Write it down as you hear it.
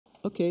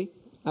Okay.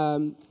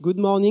 Good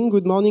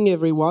morning,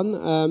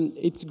 everyone.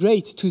 It's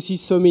great to see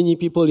so many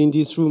people in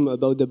this room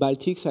about the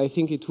Baltics. I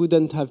think it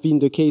wouldn't have been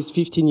the case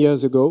 15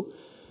 years ago.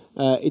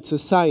 It's a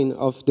sign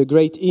of the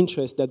great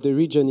interest that the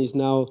region is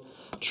now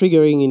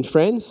triggering in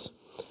France.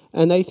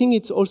 And I think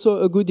it's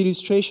also a good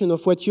illustration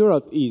of what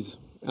Europe is.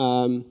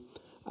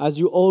 As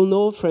you all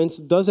know, France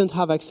doesn't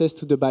have access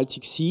to the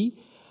Baltic Sea.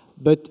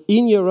 But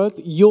in Europe,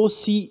 your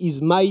sea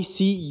is my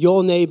sea,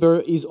 your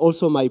neighbor is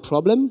also my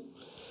problem.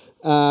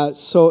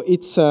 So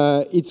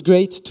it's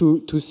great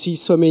to see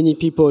so many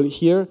people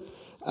here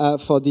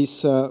for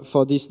this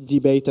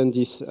debate and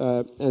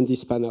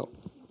this panel.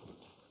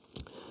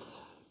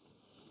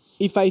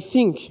 If I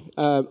think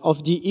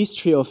of the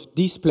history of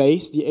this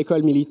place, the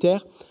École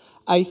Militaire,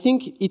 I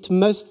think it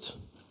must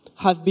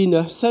have been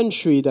a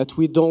century that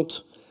we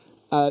don't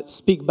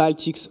speak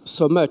Baltics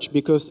so much,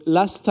 because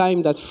last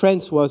time that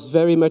France was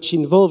very much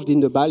involved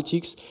in the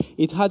Baltics,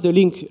 it had a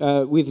link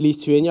with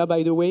Lithuania,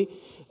 by the way.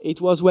 It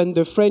was when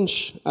the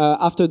French,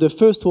 after the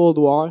First World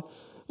War,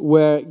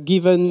 were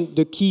given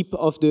the keep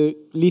of the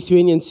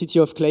Lithuanian city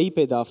of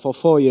Klaipėda for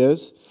 4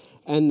 years.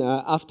 And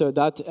after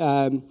that,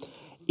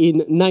 in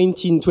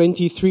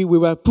 1923, we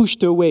were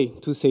pushed away,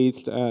 to say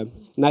it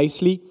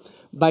nicely,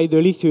 by the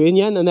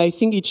Lithuanian. And I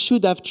think it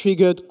should have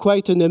triggered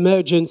quite an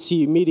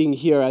emergency meeting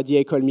here at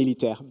the École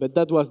Militaire. But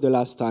that was the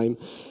last time.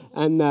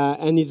 And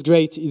it's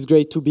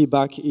great to be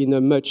back in a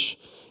much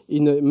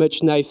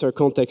nicer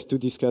context to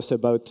discuss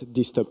about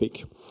this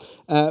topic.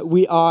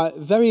 We are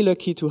very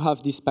lucky to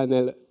have this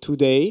panel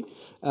today.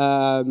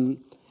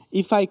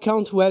 If I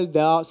count well,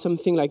 there are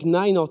something like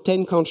 9 or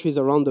 10 countries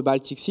around the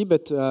Baltic Sea,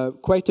 but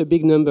quite a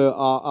big number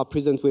are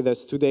present with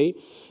us today,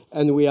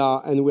 and we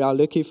are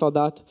lucky for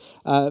that.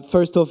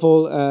 First of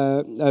all,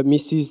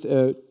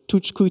 Mrs.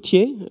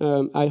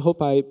 Tuchkoutier, I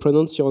hope I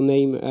pronounce your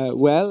name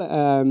well,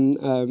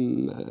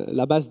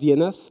 Labas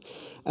Dienas.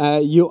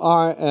 You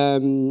are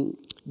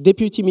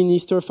Deputy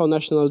Minister for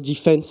National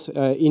Defense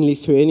in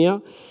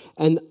Lithuania,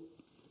 and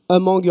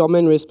among your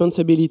main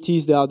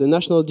responsibilities, there are the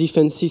national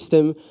defense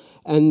system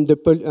and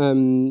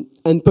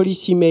and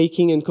policy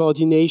making and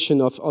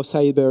coordination of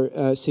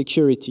cyber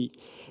security.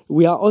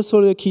 We are also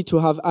lucky to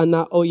have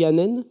Anna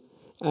Ojanen.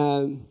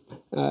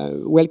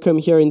 Welcome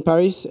here in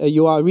Paris.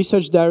 You are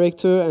research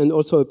director and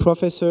also a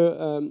professor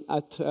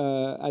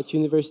at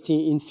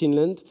university in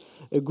Finland.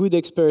 A good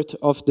expert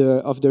of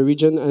the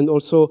region, and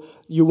also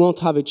you won't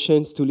have a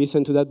chance to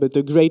listen to that, but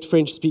a great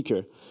French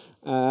speaker.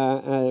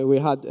 We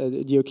had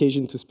the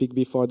occasion to speak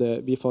before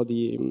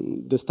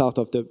the start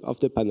of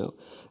the panel.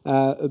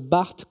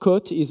 Bart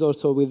Kot is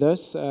also with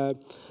us.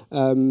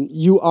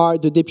 You are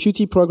the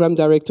deputy program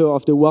director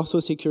of the Warsaw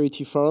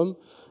Security Forum.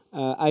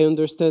 I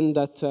understand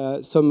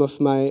that some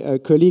of my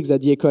colleagues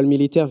at the École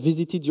Militaire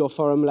visited your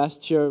forum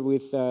last year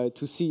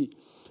to see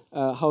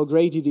how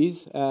great it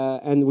is,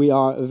 and we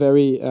are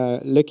very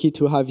lucky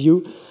to have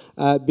you,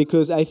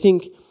 because I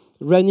think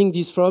running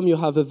this forum, you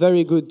have a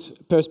very good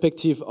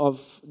perspective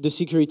of the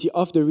security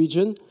of the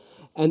region,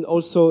 and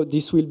also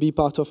this will be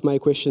part of my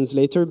questions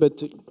later,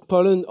 but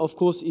Poland, of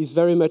course, is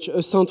very much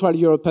a Central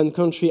European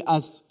country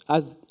as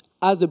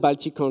a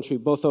Baltic country,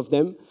 both of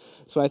them.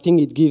 So I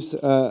think it gives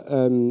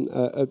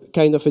a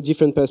kind of a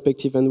different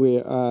perspective, and we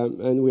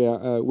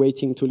are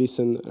waiting to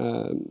listen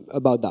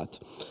about that.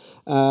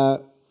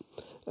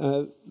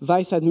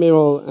 Vice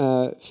Admiral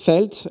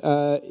Feldt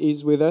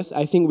is with us.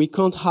 I think we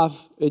can't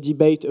have a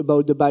debate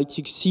about the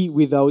Baltic Sea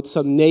without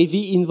some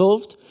Navy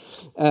involved.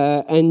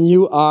 And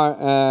you are,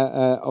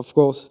 of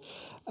course,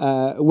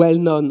 well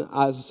known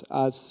as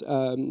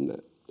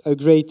a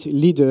great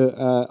leader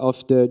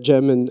of the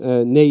German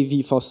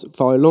Navy.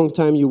 For a long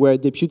time, you were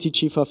Deputy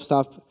Chief of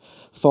Staff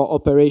for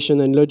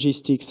Operation and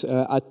Logistics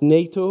at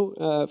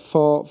NATO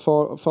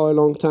for a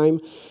long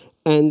time.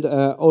 And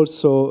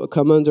also a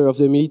commander of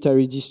the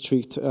military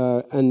district,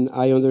 and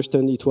I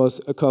understand it was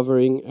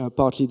covering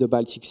partly the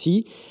Baltic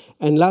Sea.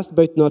 And last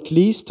but not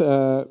least,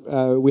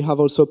 we have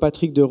also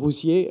Patrick de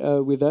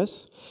Rousiers with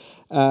us.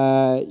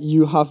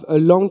 You have a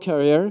long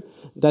career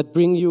that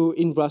brings you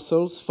in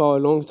Brussels for a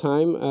long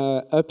time,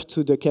 up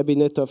to the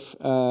cabinet of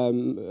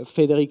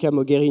Federica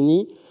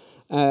Mogherini.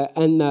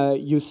 And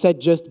you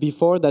said just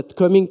before that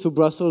coming to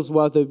Brussels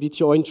was a bit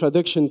your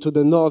introduction to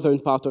the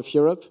northern part of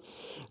Europe.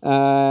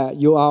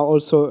 You are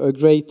also a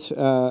great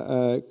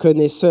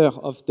connoisseur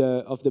of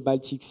the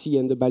Baltic Sea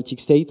and the Baltic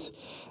states,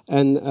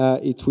 and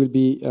it will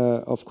be,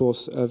 of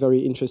course, a very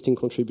interesting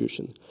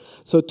contribution.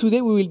 So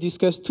today we will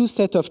discuss 2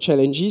 sets of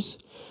challenges.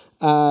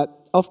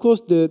 Of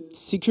course, the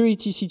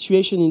security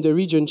situation in the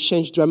region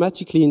changed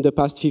dramatically in the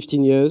past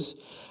 15 years.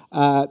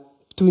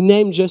 To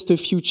name just a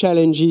few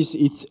challenges,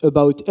 it's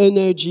about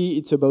energy,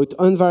 it's about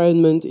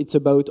environment, it's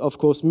about, of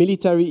course,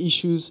 military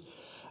issues.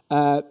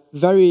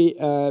 Very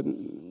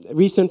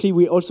recently,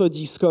 we also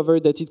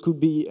discovered that it could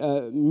be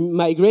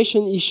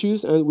migration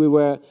issues, and we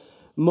were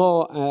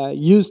more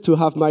used to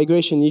have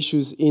migration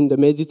issues in the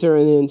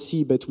Mediterranean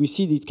Sea, but we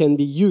see it can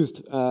be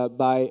used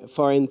by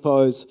foreign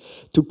powers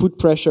to put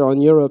pressure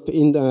on Europe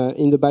in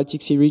the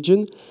Baltic Sea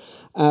region.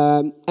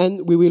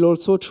 And we will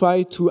also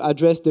try to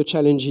address the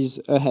challenges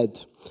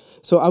ahead.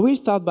 So I will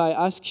start by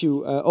asking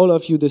you, all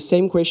of you, the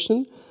same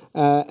question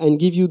and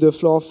give you the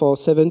floor for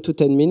 7 to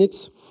 10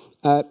 minutes.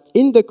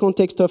 In the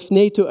context of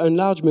NATO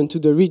enlargement to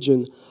the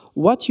region,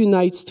 what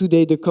unites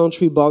today the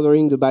country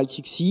bordering the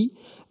Baltic Sea,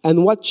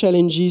 and what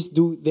challenges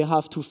do they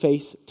have to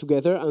face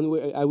together?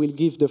 And I will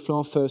give the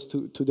floor first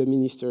to the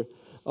Minister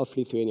of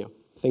Lithuania.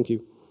 Thank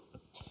you.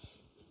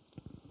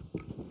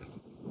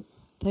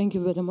 Thank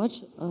you very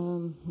much.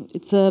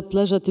 It's a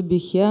pleasure to be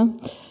here.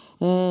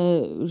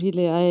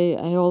 Really,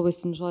 I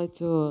always enjoy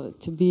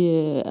to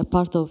be a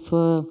part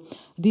of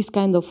these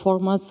kind of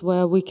formats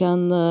where we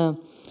can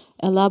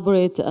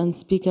elaborate and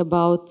speak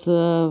about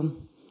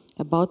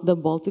the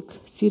Baltic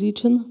Sea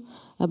region,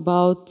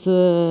 about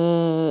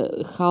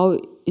how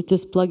it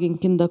is plugging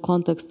in the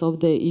context of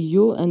the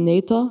EU and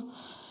NATO,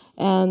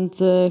 and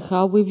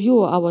how we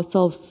view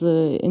ourselves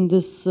in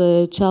this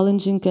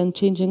challenging and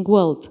changing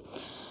world.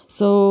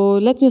 So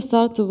let me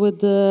start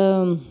with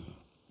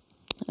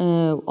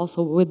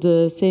also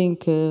with saying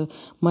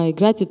my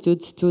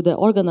gratitude to the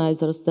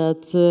organizers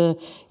that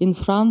in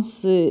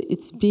France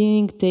it's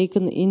being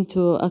taken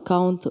into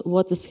account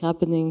what is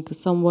happening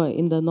somewhere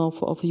in the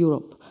north of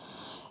Europe.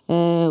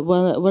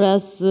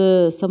 Whereas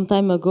some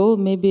time ago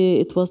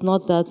maybe it was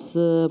not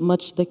that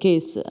much the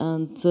case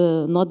and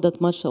not that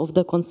much of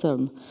the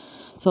concern.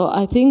 So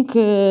I think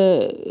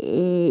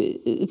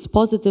it's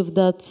positive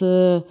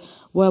that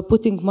we're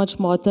putting much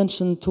more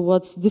attention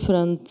towards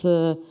different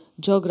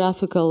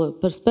geographical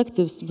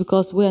perspectives,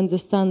 because we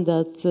understand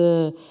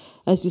that,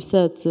 as you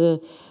said,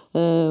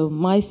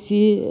 my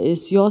sea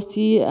is your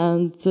sea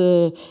and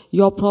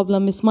your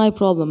problem is my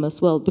problem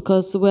as well,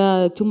 because we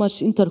are too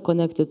much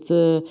interconnected.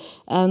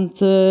 And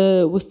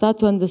we start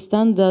to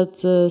understand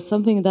that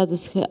something that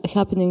is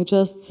happening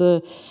just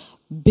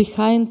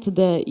behind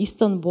the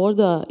eastern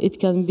border, it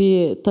can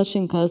be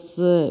touching us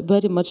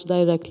very much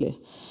directly.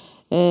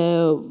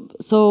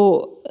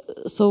 So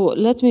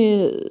let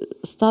me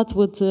start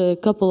with a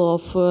couple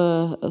of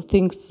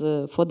things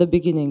for the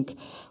beginning.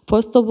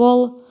 First of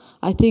all,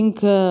 I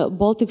think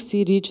Baltic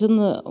Sea region,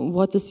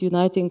 what is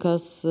uniting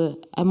us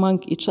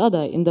among each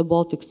other in the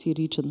Baltic Sea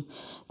region,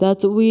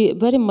 that we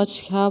very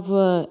much have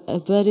a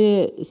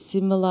very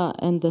similar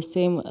and the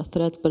same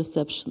threat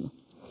perception.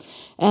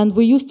 And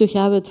we used to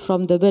have it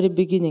from the very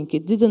beginning.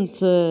 It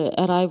didn't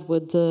arrive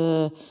with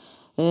the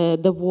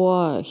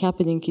war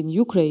happening in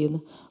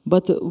Ukraine,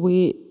 but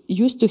we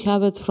used to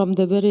have it from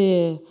the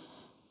very,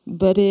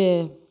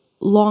 very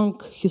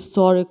long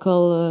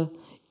historical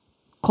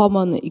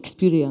common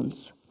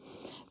experience.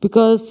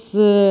 Because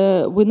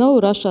we know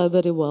Russia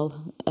very well,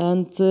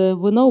 and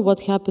we know what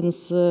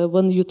happens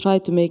when you try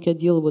to make a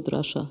deal with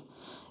Russia.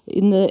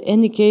 In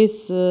any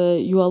case,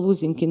 you are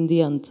losing in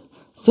the end.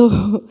 So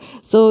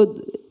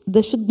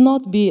there should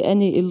not be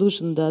any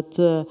illusion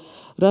that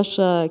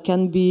Russia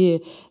can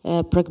be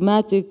a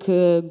pragmatic,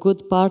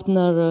 good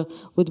partner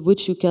with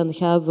which you can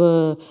have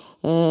a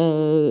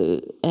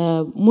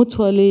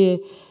mutually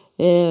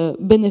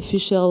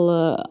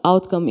beneficial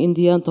outcome in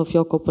the end of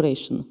your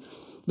cooperation.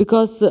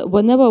 Because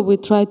whenever we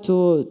try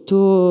to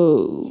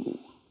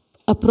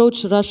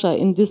approach Russia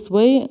in this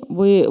way,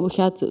 we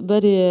had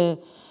very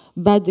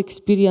bad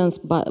experience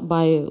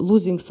by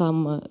losing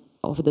some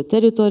of the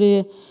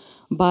territory,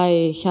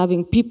 by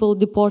having people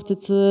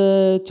deported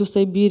to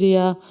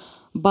Siberia,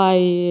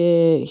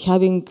 by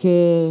having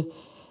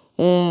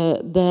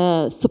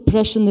the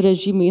suppression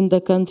regime in the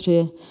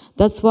country.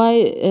 That's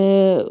why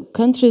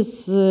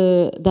countries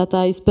that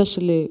are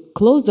especially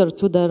closer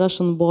to the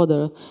Russian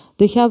border,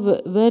 they have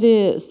a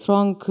very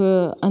strong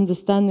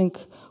understanding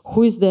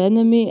who is the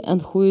enemy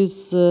and who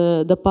is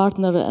the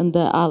partner and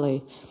the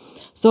ally.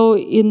 So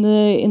in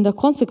the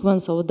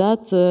consequence of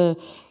that,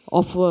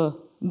 of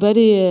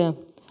very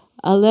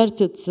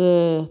alerted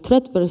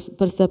threat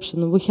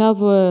perception, we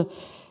have,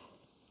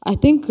 I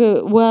think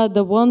we are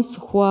the ones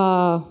who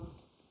are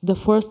the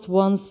first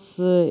ones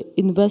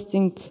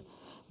investing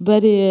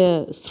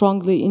very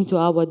strongly into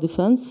our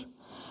defense.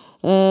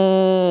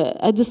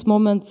 At this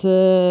moment,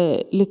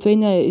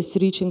 Lithuania is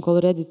reaching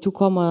already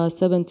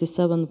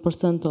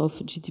 2.77% of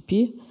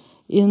GDP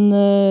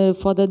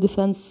for the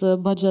defense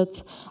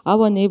budget.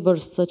 Our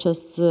neighbors, such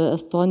as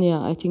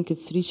Estonia, I think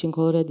it's reaching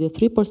already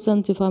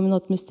 3%, if I'm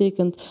not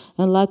mistaken,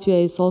 and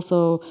Latvia is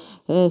also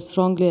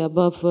strongly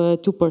above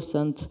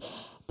 2%.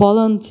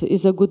 Poland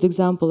is a good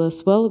example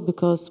as well,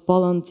 because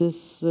Poland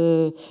is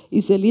a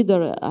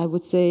leader, I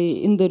would say,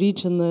 in the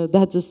region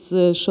that is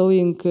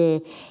showing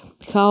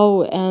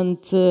how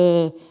and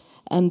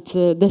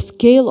the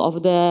scale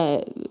of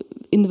the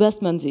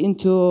investment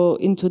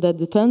into the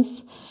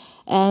defense.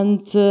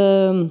 And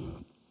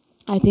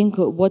I think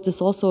what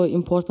is also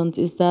important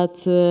is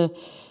that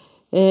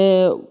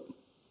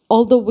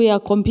although we are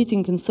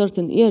competing in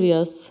certain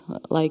areas,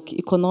 like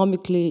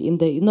economically in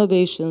the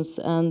innovations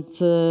and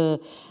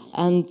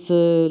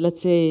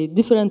let's say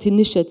different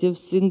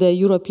initiatives in the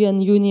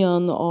European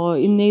Union or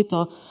in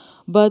NATO,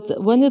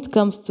 but when it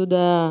comes to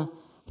the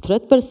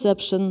threat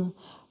perception,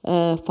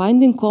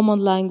 finding common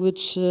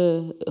language,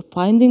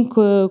 finding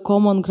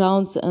common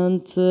grounds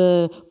and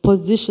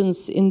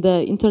positions in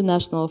the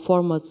international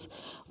formats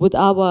with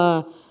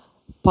our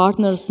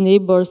partners,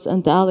 neighbors,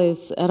 and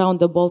allies around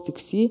the Baltic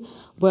Sea.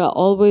 We are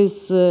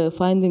always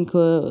finding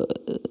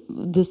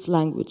this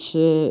language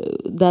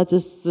that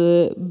is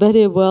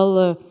very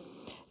well.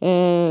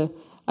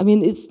 I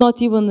mean, it's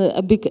not even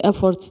a big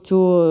effort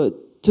to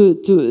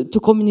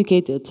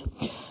communicate it.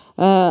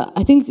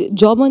 I think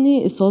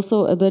Germany is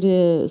also a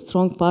very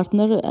strong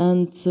partner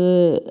and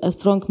a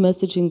strong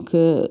messaging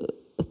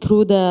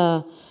through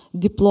the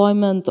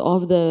deployment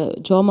of the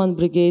German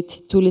brigade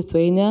to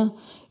Lithuania.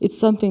 It's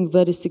something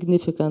very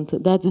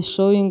significant that is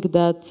showing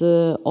that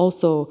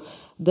also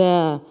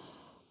the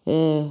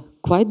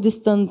quite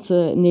distant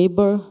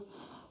neighbor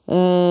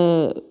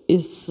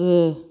is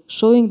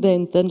showing the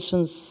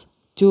intentions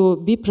to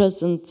be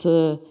present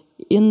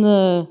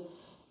in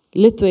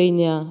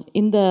Lithuania,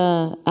 in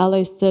the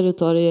Allies'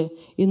 territory,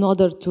 in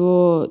order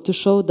to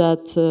show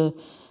that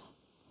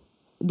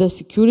the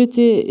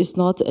security is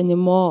not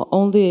anymore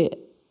only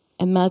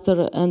a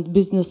matter and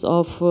business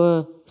of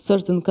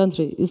certain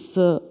country. It's,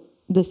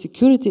 the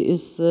security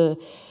is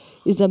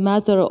a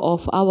matter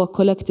of our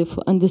collective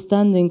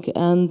understanding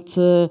and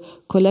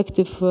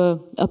collective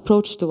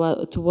approach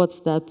towards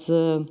that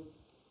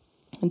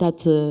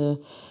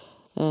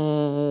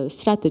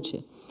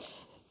strategy.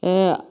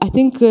 I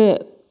think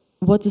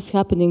what is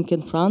happening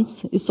in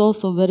France is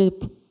also very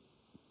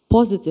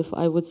positive,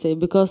 I would say,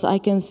 because I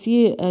can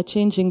see a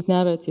changing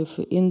narrative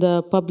in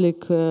the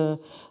public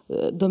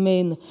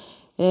domain.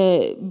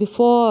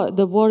 Before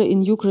the war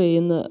in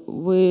Ukraine,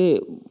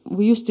 we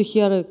used to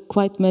hear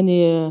quite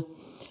many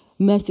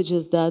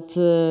messages that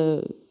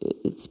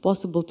it's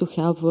possible to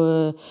have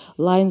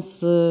lines,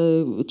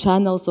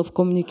 channels of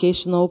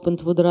communication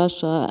opened with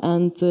Russia,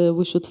 and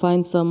we should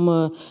find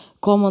some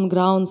common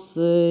grounds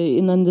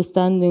in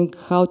understanding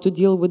how to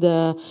deal with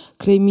the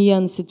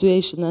Crimean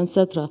situation,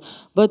 etc.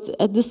 But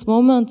at this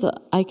moment,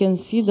 I can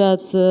see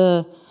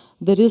that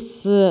there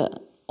is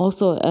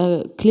also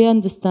a clear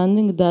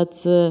understanding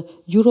that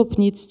Europe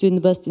needs to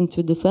invest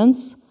into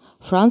defense.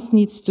 France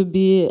needs to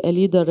be a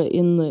leader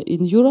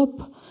in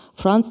Europe.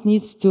 France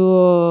needs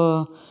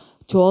to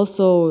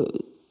also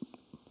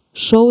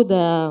show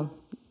the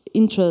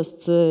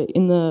interest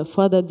in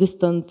further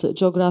distant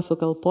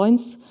geographical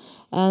points.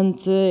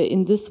 And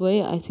in this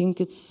way, I think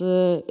this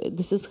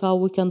is how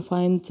we can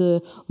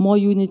find more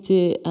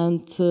unity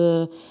and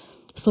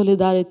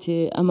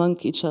solidarity among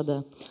each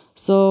other.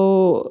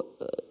 So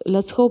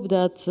let's hope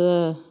that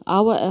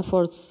our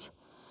efforts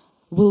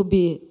will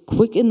be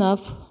quick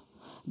enough,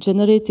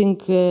 generating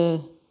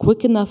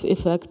quick enough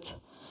effect,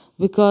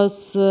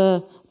 because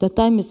the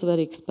time is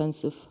very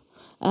expensive.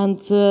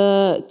 And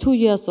 2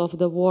 years of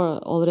the war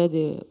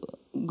already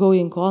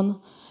going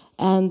on,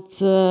 and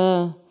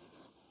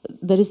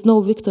there is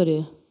no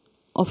victory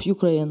of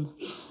Ukraine.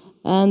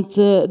 And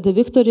the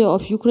victory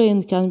of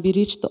Ukraine can be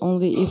reached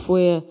only if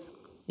we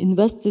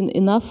invest in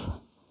enough,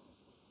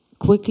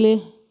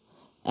 quickly,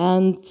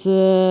 and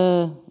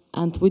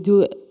we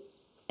do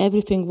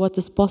everything what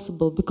is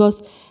possible,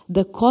 because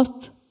the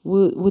cost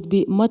would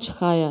be much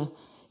higher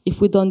if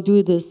we don't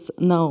do this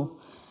now.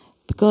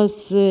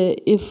 Because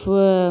if,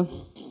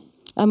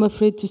 I'm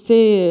afraid to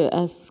say,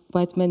 as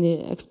quite many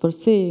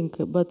experts saying,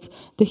 but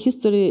the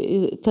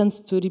history tends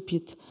to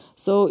repeat.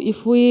 So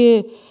if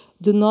we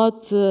do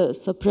not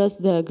suppress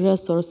the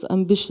aggressor's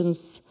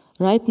ambitions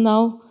right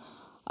now,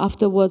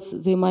 afterwards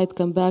they might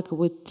come back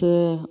with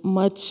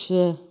much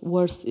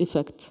worse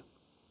effect.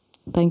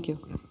 Thank you.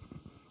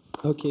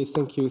 Okay,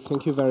 thank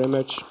you very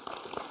much.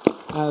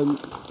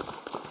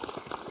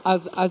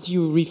 As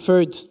you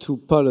referred to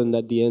Poland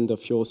at the end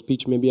of your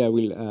speech, maybe I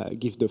will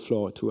give the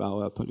floor to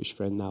our Polish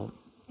friend now.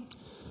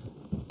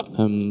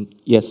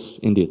 Yes,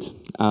 indeed.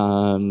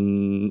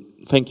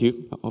 Thank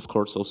you, of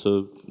course,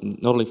 also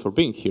not only for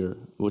being here,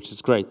 which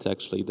is great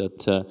actually, that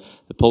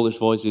the Polish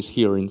voice is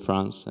here in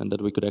France and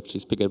that we could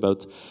actually speak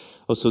about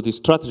also the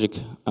strategic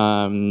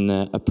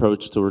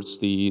approach towards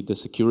the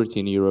security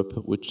in Europe,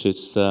 which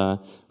is a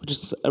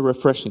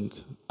refreshing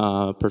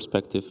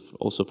perspective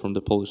also from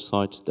the Polish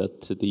side,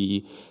 that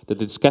the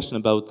discussion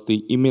about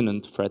the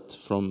imminent threat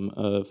from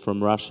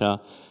Russia,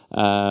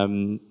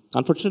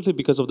 unfortunately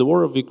because of the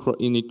war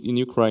in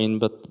Ukraine,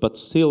 but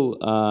still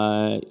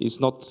is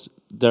not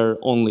there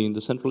only in the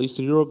Central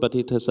Eastern Europe, but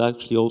it has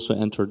actually also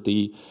entered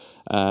the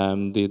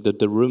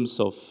rooms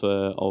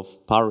of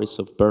Paris,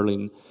 of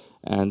Berlin,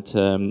 and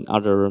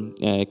other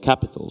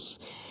capitals.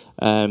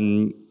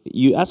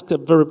 You asked a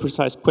very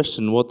precise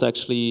question: what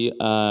actually,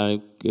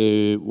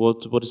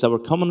 what is our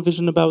common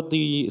vision about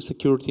the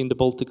security in the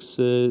Baltic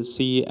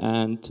Sea,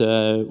 and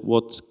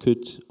what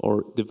could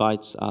or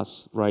divides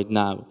us right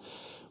now?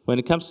 When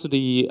it comes to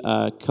the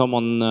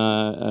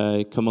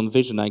common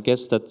vision, I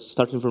guess that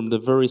starting from the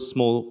very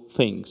small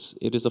things,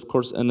 it is of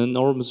course an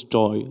enormous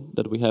joy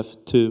that we have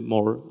 2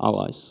 more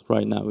allies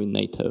right now in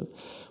NATO,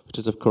 which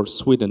is of course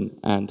Sweden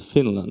and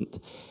Finland.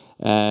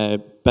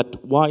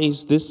 But why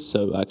is this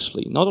so,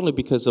 actually? Not only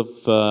because of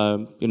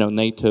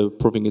NATO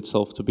proving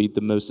itself to be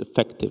the most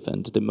effective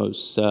and the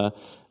most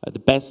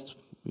the best,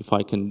 if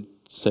I can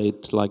say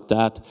it like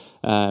that,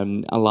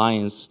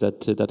 alliance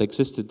that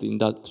existed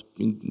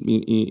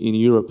in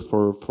Europe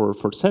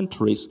for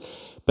centuries,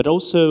 but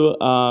also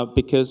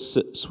because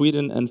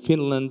Sweden and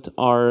Finland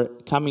are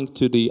coming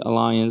to the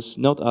alliance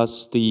not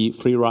as the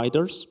free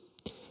riders,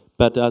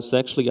 but as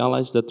actually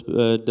allies that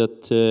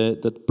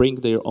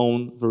bring their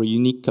own very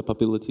unique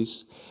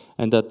capabilities,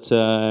 and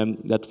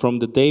that from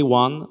the day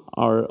one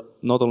are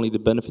not only the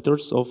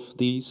benefiters of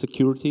the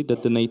security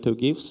that the NATO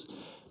gives,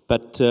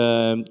 but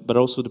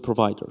also the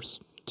providers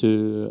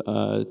to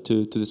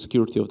the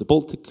security of the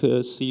Baltic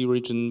Sea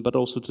region, but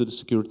also to the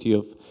security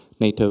of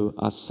NATO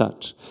as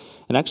such.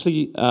 And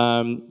actually,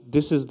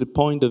 this is the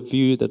point of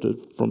view that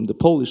from the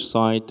Polish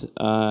side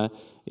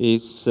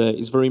is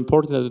very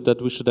important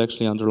that we should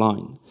actually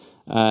underline.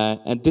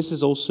 And this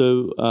is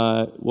also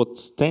what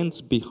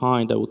stands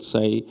behind, I would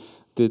say,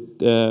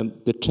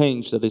 the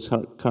change that is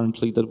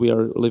currently that we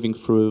are living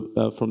through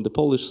from the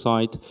Polish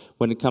side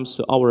when it comes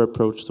to our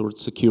approach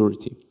towards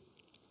security.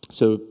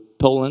 So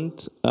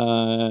Poland,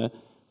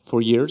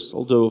 for years,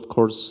 although of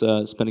course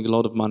spending a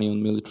lot of money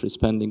on military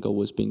spending,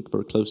 always being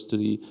very close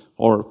to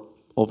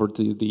over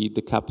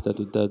the cap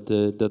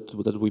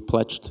that we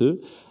pledged to,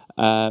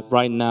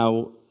 right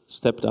now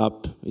stepped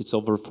up. It's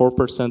over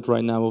 4%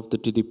 right now of the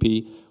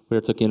GDP.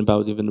 We're talking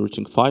about even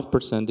reaching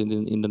 5%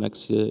 in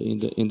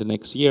the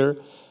next year.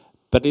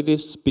 But it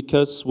is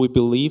because we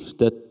believe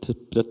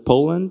that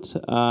Poland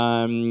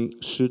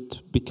should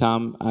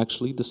become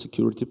actually the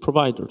security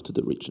provider to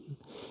the region.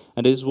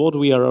 And it is what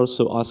we are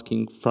also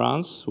asking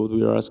France, what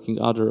we are asking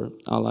other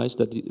allies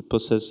that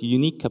possess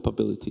unique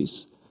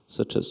capabilities,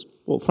 such as,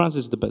 well, France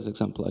is the best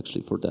example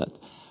actually for that,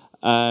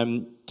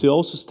 to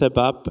also step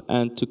up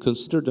and to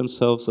consider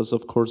themselves as,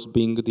 of course,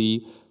 being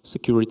the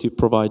security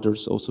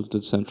providers also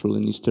to Central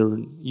and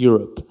Eastern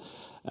Europe.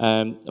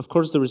 Of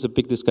course, there is a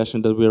big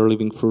discussion that we are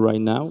living through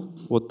right now.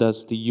 What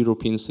does the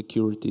European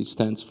security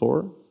stands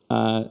for,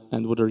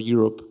 and whether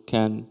Europe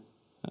can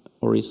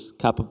or is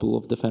capable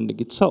of defending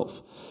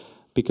itself,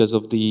 because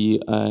of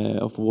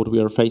of what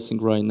we are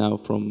facing right now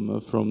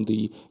from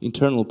the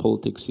internal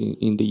politics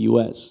in the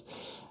US.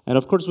 And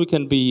of course, we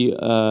can be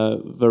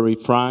very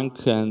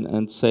frank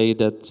and say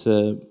that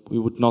we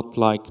would not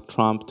like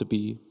Trump to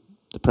be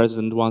the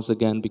president once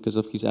again because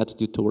of his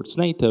attitude towards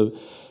NATO.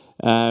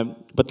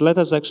 But let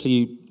us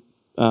actually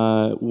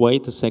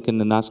wait a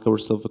second and ask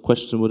ourselves a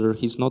question whether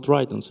he's not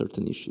right on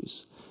certain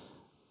issues.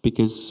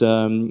 Because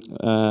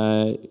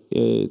our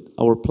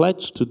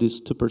pledge to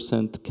this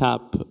 2%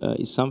 cap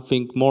is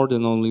something more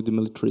than only the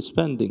military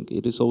spending.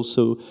 It is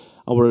also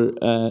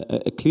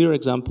a clear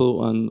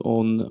example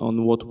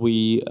on what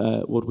we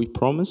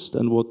promised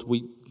and what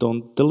we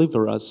don't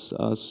deliver as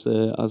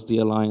the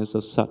alliance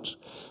as such.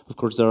 Of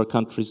course, there are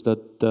countries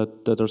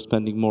that are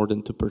spending more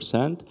than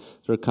 2%.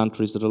 There are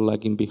countries that are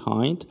lagging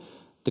behind.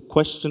 The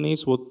question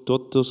is what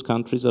those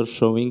countries are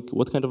showing,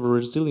 what kind of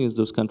resilience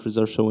those countries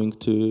are showing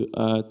to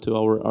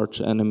our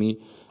arch enemy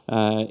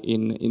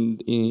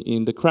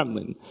in the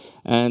Kremlin,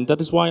 and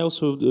that is why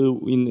also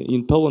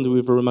in Poland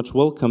we very much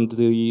welcomed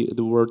the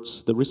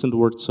recent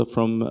words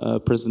from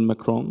President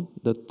Macron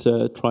that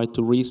tried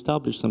to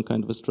reestablish some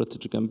kind of a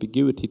strategic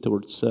ambiguity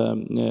towards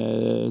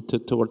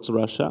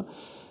Russia,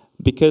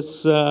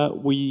 because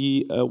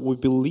we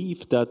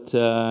believe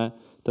that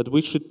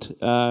we should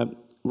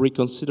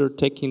reconsider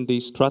taking the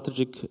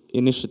strategic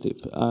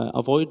initiative,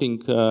 avoiding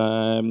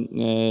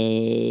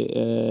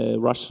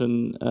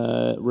Russian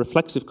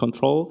reflexive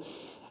control,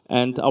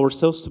 and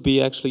ourselves to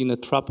be actually in a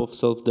trap of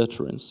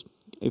self-deterrence.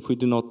 If we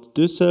do not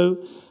do so,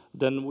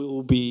 then we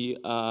will be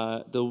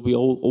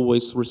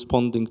always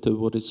responding to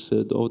what is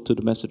to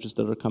the messages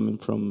that are coming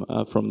from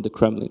the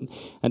Kremlin,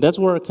 and that's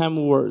where I come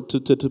to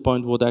the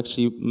point what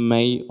actually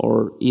may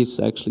or is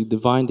actually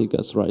dividing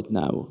us right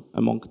now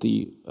among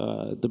the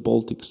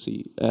Baltic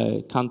Sea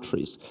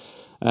countries,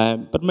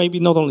 but maybe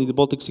not only the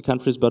Baltic Sea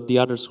countries, but the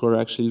others who are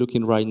actually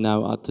looking right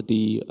now at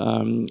the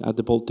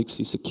Baltic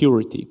Sea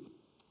security,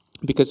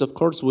 because of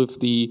course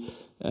with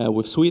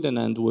Sweden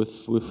and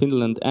with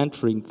Finland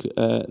entering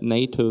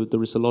NATO,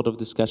 there is a lot of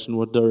discussion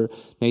whether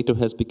NATO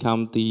has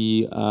become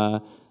the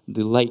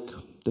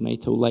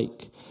NATO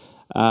lake,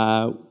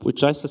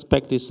 which I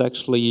suspect is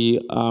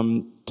actually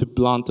too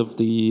blunt of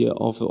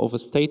a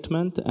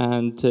statement,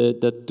 and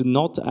that do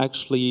not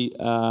actually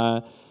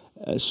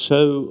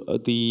show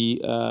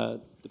the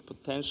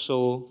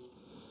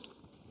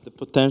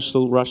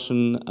potential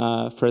Russian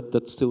threat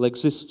that still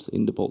exists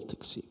in the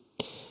Baltic Sea,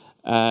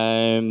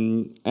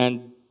 and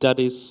that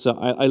is,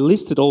 I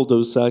listed all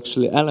those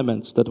actually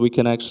elements that we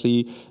can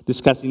actually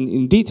discuss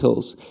in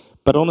details.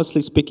 But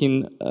honestly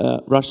speaking,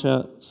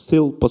 Russia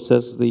still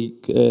possesses the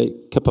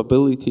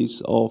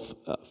capabilities of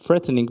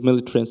threatening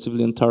military and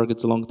civilian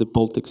targets along the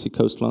Baltic Sea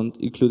coastline,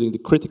 including the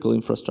critical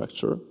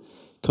infrastructure,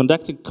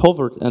 conducting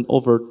covert and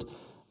overt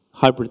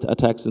hybrid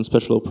attacks and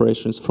special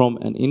operations from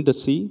and in the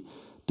sea,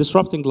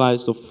 disrupting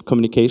lines of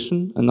communication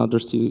and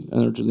undersea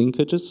energy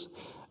linkages,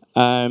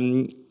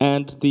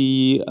 and the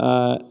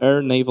air,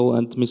 naval,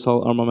 and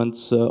missile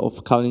armaments of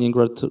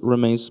Kaliningrad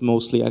remains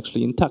mostly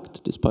actually intact,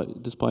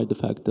 despite the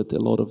fact that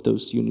a lot of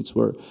those units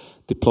were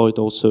deployed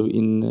also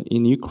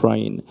in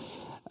Ukraine.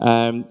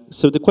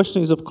 So the question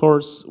is, of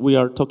course, we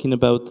are talking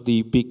about the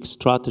big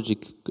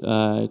strategic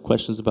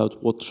questions about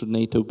what should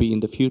NATO be in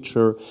the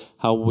future,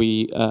 how we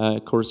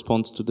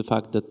correspond to the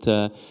fact that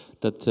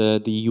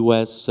the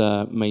US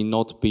may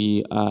not be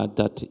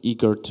that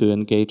eager to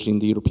engage in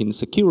the European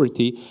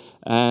security,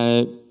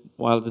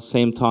 while at the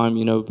same time,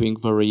 being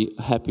very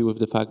happy with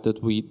the fact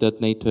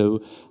that NATO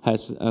has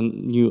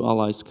new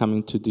allies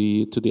coming to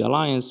the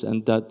alliance,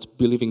 and that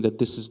believing that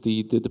this is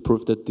the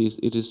proof that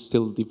it is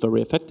still the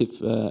very effective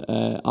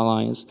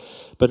alliance.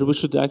 But we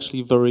should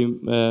actually very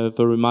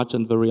much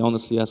and very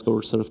honestly ask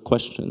ourselves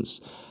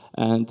questions.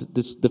 And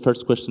the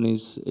first question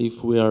is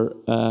if we are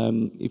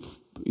if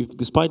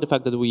despite the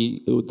fact that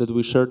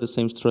we share the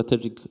same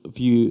strategic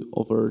view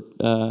over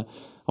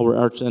our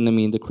arch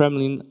enemy in the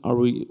Kremlin, are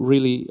we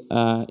really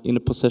in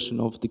a possession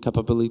of the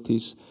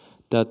capabilities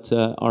that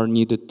are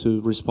needed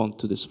to respond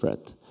to this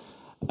threat?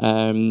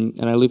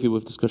 And I leave you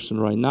with this question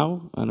right now,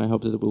 and I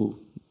hope that we'll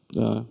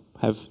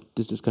have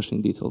this discussion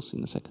in details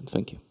in a second.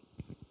 Thank you.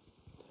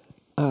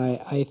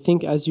 I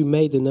think as you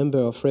made a number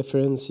of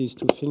references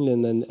to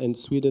Finland and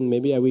Sweden,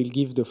 maybe I will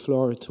give the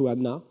floor to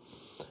Anna.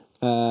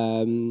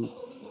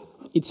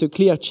 It's a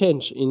clear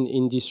change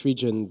in this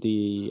region,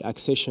 the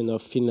accession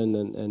of Finland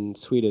and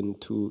Sweden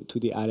to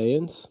the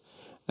alliance.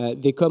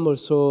 They come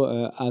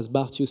also, as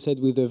Bart, you said,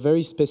 with a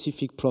very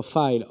specific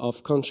profile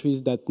of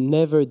countries that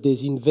never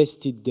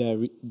disinvested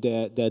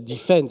their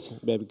defense,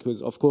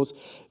 because, of course,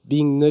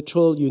 being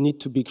neutral, you need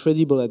to be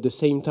credible at the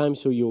same time,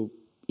 so you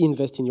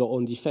invest in your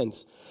own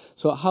defense.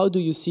 So how do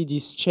you see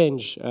this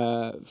change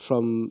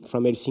from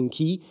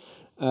Helsinki?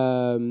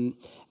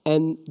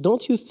 And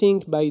don't you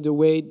think, by the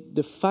way,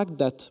 the fact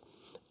that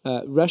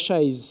Russia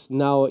is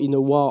now in a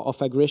war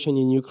of aggression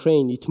in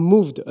Ukraine, it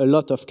moved a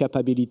lot of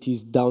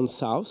capabilities down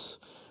south,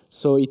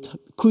 so it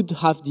could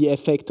have the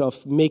effect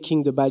of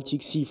making the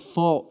Baltic Sea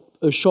for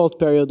a short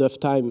period of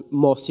time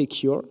more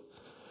secure.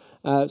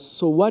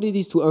 So what it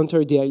is to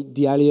enter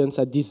the alliance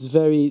at this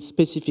very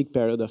specific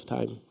period of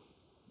time?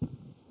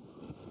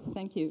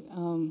 Thank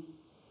you.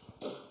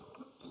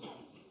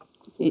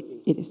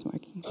 It is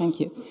working. Thank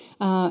you.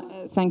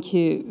 Thank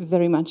you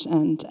very much,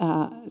 and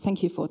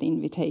thank you for the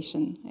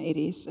invitation. It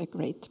is a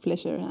great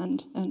pleasure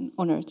and an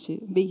honor to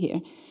be here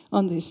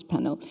on this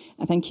panel.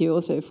 And thank you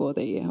also for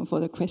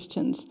the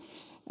questions.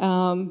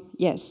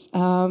 Yes,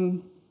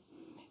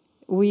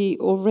 we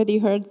already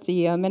heard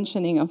the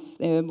mentioning of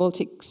the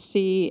Baltic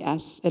Sea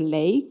as a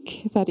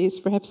lake. That is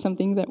perhaps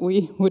something that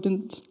we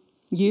wouldn't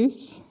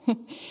use.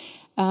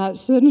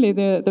 Certainly,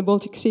 the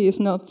Baltic Sea is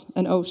not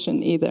an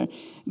ocean either,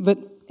 but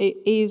it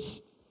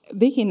is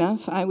big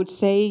enough, I would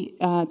say,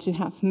 to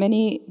have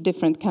many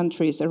different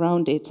countries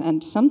around it,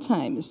 and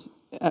sometimes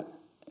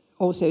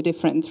also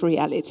different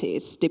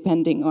realities,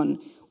 depending on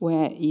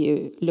where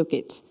you look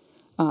it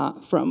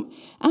from.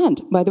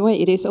 And, by the way,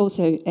 it is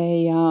also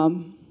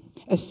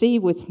a sea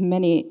with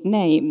many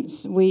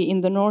names. We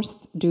in the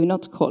north do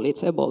not call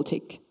it a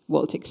Baltic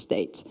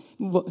Sea.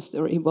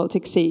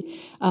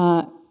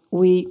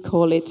 We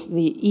call it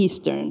the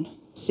Eastern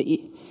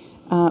Sea.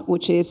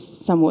 Which is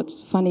somewhat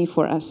funny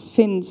for us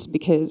Finns,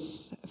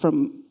 because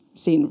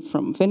seen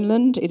from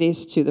Finland, it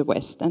is to the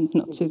west and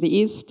not to the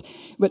east.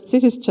 But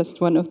this is just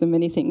one of the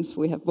many things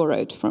we have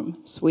borrowed from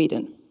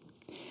Sweden.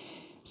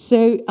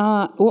 So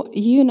what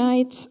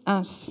unites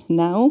us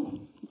now,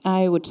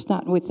 I would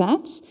start with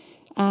that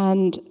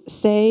and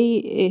say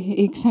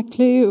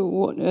exactly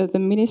what the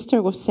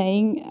minister was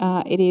saying.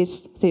 It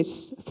is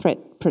this threat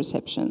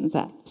perception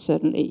that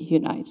certainly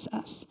unites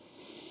us.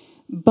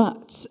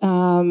 But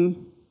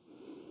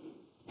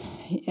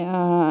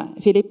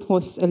Philip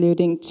was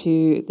alluding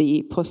to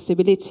the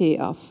possibility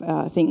of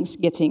things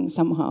getting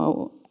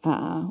somehow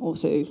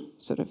also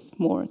sort of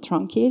more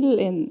tranquil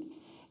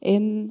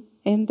in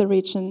the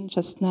region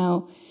just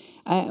now.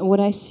 What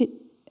I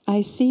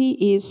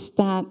see is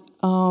that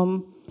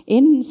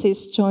in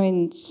this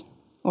joint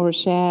or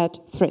shared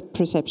threat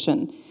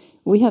perception,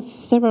 we have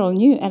several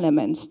new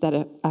elements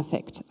that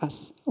affect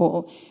us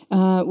all.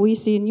 We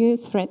see new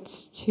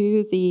threats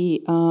to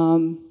the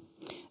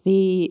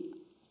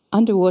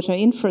underwater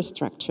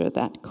infrastructure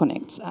that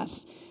connects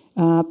us,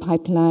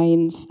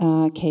 pipelines,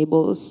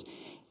 cables,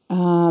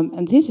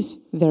 and this is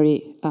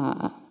very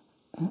a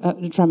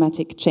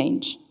dramatic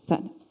change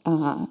that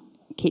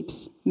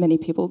keeps many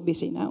people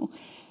busy now.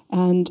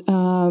 And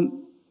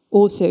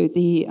also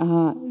the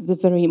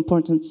very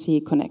important sea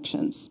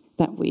connections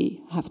that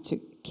we have to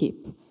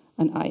keep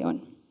an eye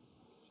on.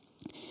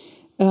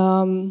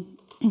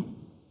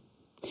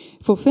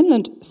 For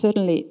Finland,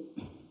 certainly,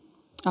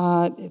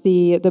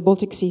 the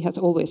Baltic Sea has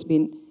always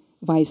been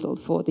vital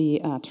for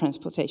the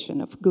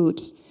transportation of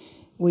goods.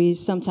 We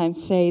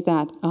sometimes say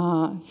that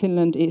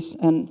Finland is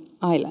an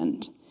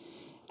island,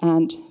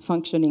 and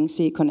functioning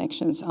sea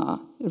connections are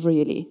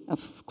really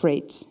of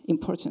great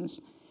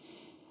importance.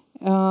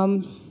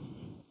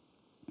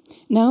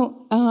 Now,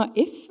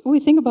 if we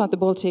think about the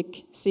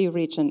Baltic Sea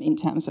region in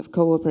terms of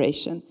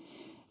cooperation,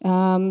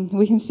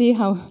 we can see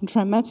how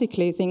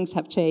dramatically things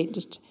have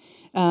changed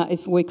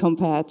if we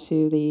compare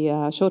to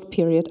the short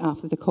period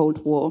after the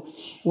Cold War,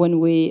 when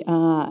we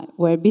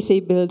were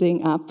busy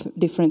building up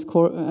different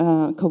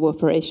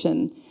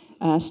cooperation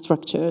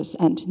structures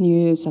and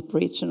new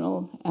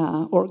sub-regional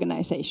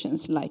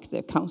organizations like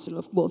the Council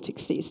of Baltic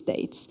Sea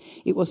States.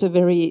 It was a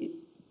very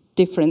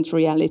different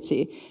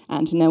reality,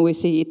 and now we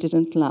see it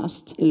didn't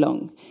last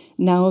long.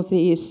 Now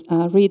these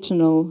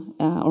regional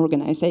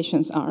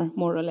organizations are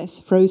more or less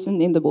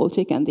frozen in the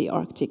Baltic and the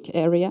Arctic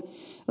area.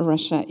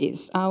 Russia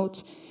is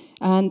out,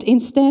 and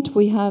instead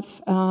we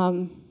have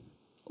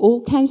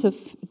all kinds of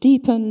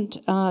deepened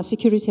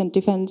security and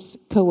defense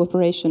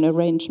cooperation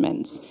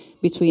arrangements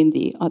between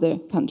the other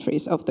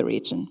countries of the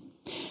region.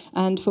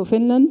 And for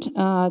Finland,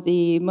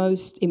 the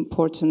most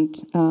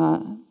important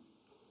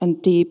and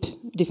deep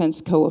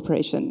defense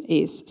cooperation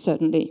is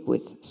certainly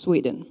with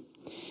Sweden.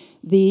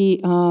 The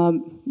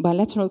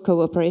bilateral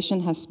cooperation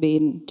has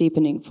been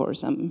deepening for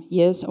some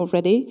years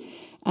already,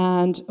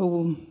 and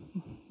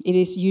it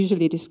is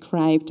usually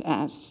described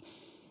as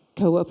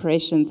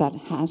cooperation that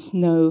has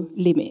no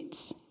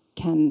limits,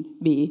 can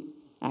be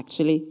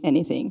actually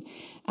anything.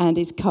 And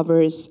it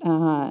covers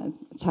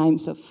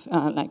times of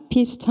like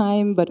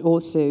peacetime, but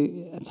also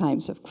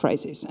times of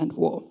crisis and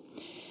war.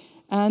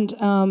 And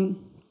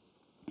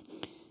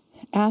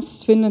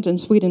as Finland and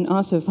Sweden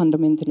are so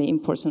fundamentally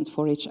important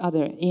for each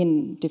other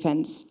in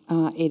defense,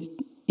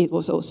 it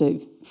was also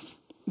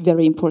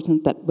very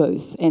important that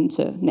both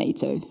enter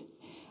NATO.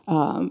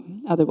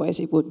 Otherwise,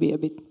 it would be a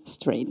bit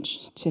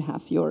strange to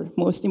have your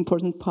most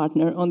important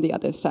partner on the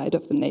other side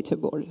of the NATO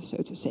border, so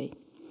to say.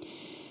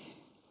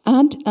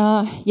 And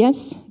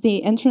yes,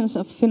 the entrance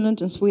of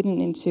Finland and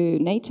Sweden into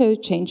NATO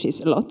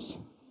changes a lot.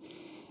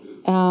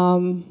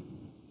 From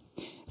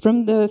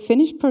the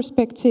Finnish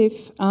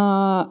perspective,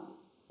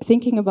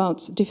 thinking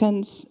about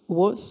defense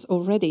was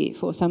already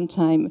for some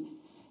time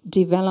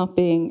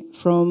developing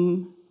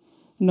from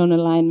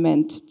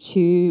non-alignment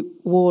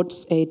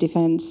towards a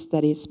defense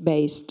that is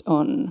based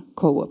on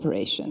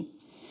cooperation.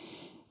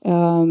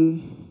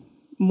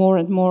 More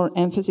and more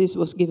emphasis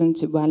was given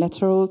to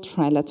bilateral,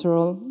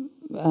 trilateral,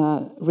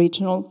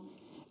 regional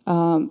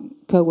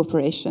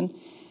cooperation,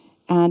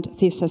 and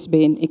this has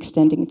been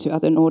extending to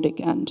other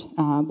Nordic and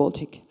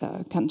Baltic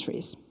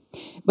countries.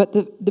 But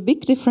the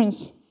big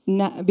difference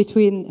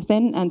between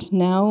then and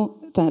now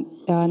that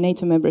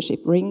NATO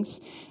membership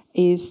brings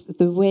is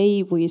the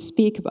way we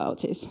speak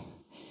about it.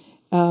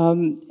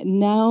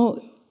 Now,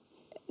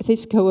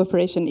 this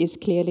cooperation is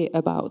clearly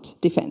about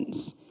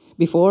defense.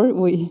 Before,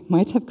 we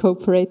might have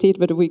cooperated,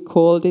 but we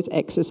called it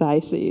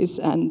exercises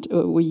and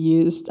we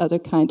used other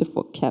kind of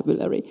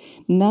vocabulary.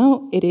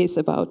 Now it is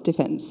about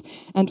defense.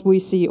 And we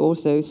see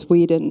also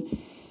Sweden,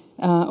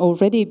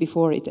 already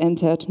before it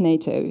entered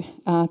NATO,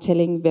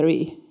 telling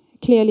very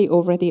clearly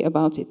already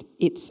about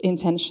its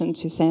intention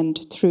to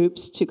send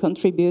troops to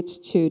contribute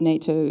to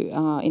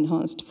NATO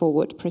enhanced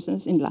forward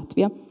presence in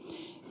Latvia.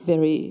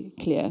 Very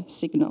clear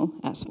signal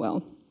as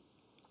well.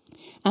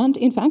 And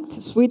in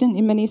fact, Sweden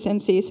in many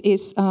senses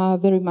is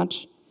very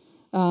much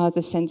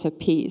the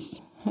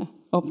centerpiece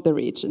of the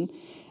region,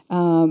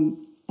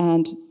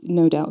 and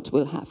no doubt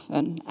will have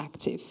an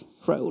active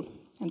role.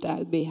 And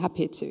I'll be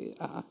happy to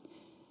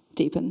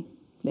deepen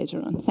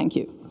later on. Thank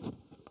you.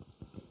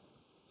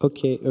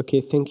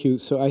 Okay, thank you.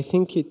 So I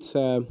think it's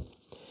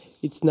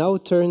now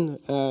time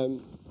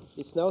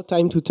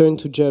to turn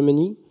to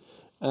Germany.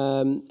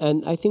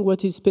 And I think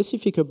what is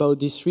specific about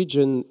this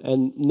region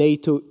and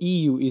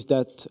NATO-EU is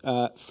that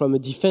from a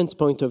defense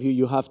point of view,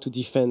 you have to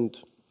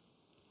defend,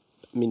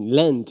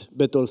 land,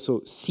 but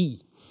also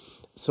sea.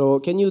 So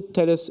can you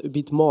tell us a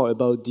bit more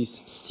about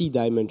this sea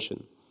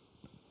dimension?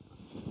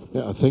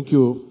 Yeah, thank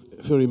you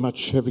very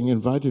much having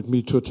invited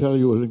me to tell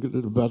you a little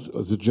bit about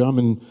the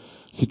German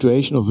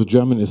situation, of the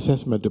German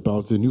assessment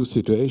about the new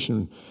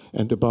situation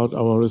and about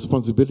our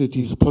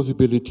responsibilities,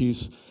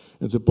 possibilities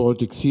in the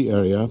Baltic Sea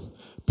area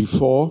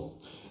before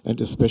and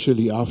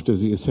especially after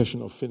the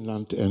accession of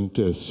Finland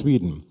and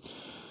Sweden.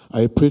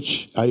 I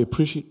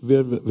appreciate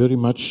very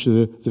much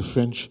the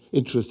French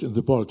interest in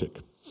the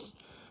Baltic.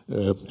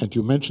 And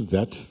you mentioned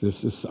that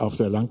this is,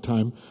 after a long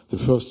time, the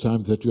first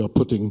time that you are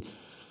putting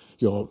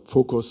your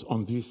focus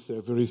on this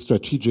very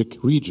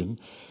strategic region.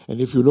 And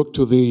if you look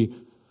to the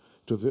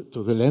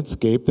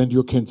landscape, then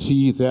you can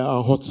see there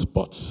are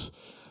hotspots.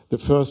 The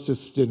first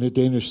is in the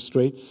Danish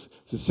Straits.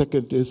 The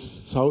second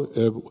is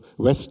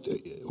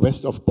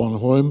west of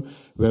Bornholm,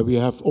 where we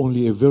have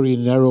only a very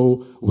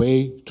narrow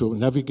way to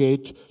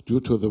navigate due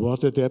to the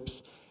water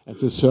depths. And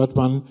the third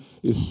one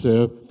is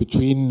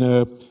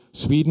between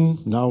Sweden,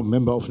 now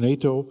member of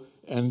NATO,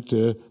 and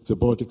the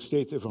Baltic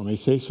states, if I may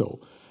say so.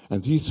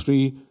 And these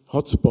three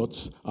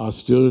hotspots are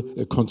still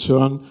a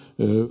concern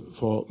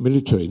for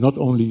military, not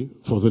only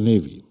for the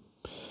Navy.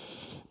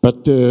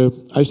 But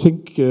I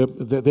think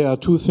that there are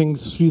three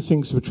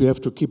things which we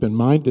have to keep in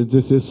mind, and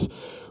this is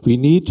we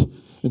need,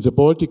 in the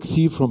Baltic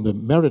Sea, from the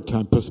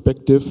maritime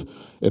perspective,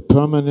 a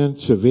permanent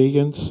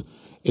surveillance,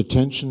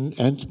 attention,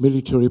 and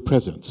military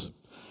presence.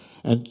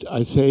 And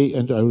I say,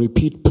 and I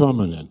repeat,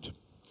 permanent.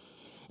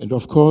 And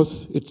of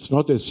course, it's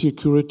not a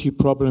security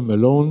problem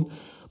alone,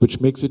 which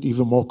makes it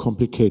even more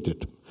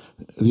complicated.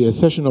 The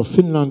accession of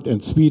Finland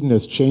and Sweden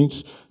has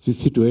changed the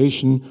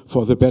situation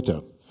for the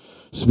better.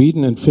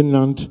 Sweden and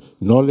Finland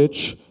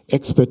knowledge,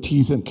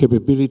 expertise and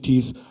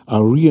capabilities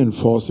are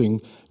reinforcing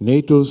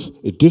NATO's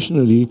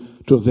additionally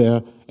to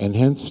their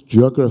enhanced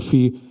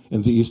geography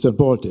in the Eastern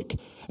Baltic.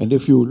 And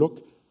if you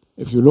look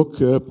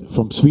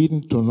from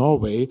Sweden to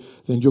Norway,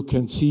 then you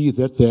can see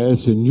that there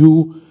is a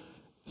new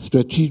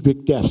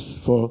strategic depth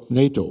for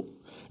NATO.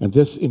 And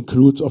this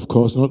includes, of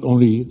course, not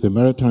only the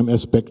maritime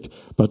aspect,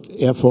 but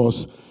Air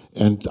Force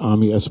and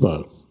Army as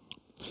well.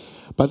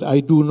 But I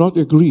do not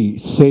agree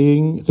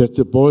saying that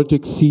the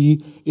Baltic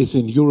Sea is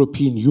an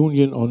European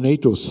Union or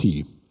NATO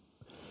sea.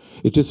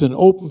 It is an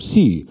open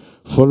sea,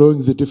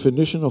 following the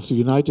definition of the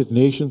United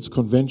Nations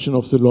Convention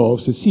of the Law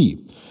of the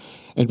Sea.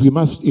 And we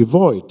must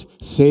avoid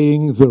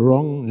saying the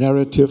wrong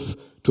narrative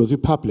to the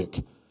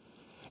public.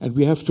 And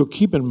we have to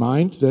keep in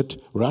mind that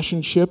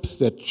Russian ships,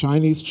 that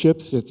Chinese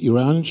ships, that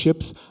Iranian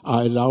ships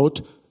are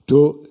allowed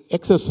to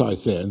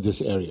exercise there in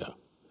this area.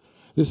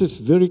 This is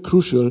very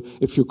crucial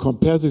if you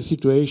compare the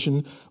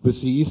situation with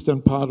the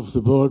eastern part of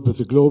the world, with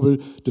the global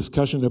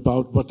discussion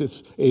about what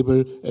is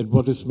able and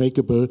what is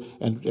makeable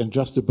and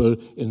adjustable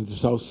in the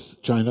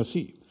South China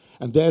Sea.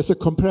 And there is a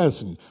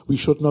comparison. We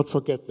should not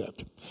forget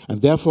that.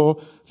 And therefore,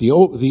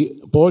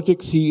 the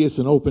Baltic Sea is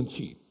an open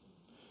sea.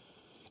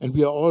 And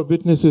we are all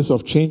witnesses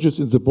of changes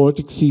in the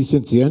Baltic Sea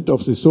since the end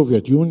of the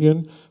Soviet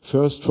Union,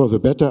 first for the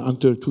better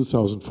until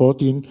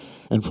 2014,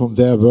 and from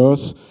there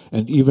worse,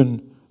 and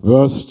even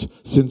worst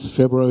since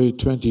February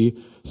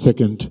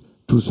 22nd,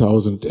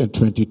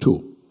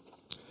 2022.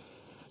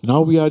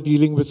 Now we are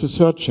dealing with the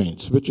third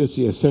change, which is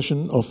the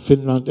accession of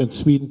Finland and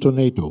Sweden to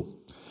NATO.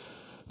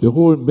 The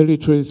whole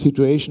military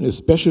situation,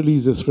 especially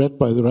the threat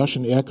by the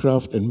Russian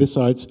aircraft and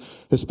missiles,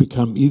 has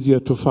become easier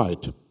to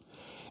fight.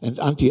 And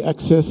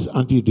anti-access,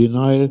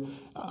 anti-denial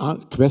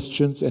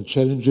questions and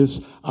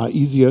challenges are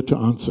easier to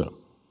answer.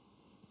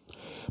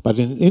 But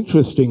an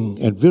interesting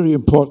and very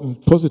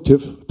important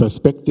positive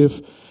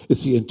perspective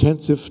is the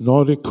intensive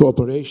Nordic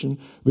cooperation,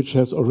 which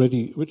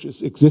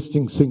is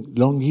existing since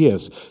long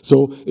years.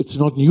 So it's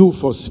not new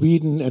for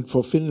Sweden and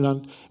for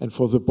Finland and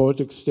for the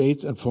Baltic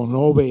states and for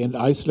Norway and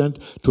Iceland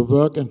to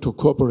work and to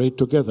cooperate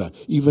together,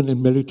 even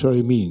in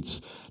military means.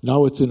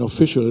 Now it's an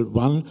official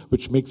one,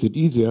 which makes it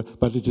easier,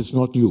 but it is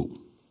not new.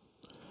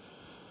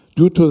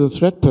 Due to the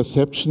threat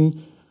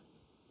perception,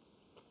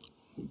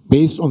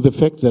 based on the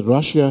fact that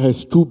Russia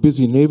has two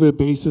busy naval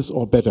bases,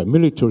 or better,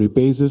 military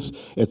bases,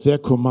 at their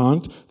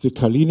command, the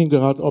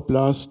Kaliningrad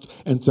Oblast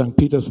and St.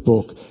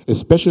 Petersburg,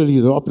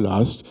 especially the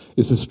Oblast,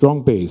 is a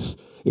strong base,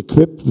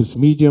 equipped with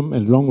medium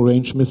and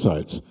long-range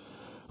missiles.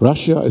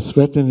 Russia is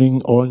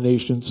threatening all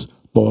nations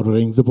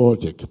bordering the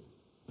Baltic.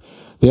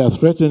 They are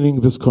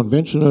threatening with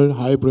conventional,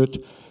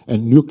 hybrid,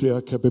 and nuclear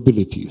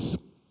capabilities.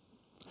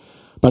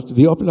 But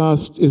the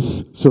Oblast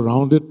is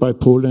surrounded by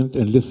Poland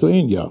and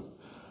Lithuania,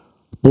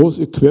 both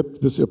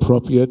equipped with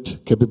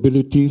appropriate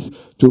capabilities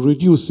to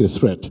reduce the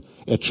threat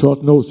at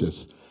short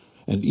notice,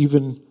 and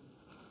even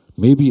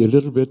maybe a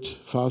little bit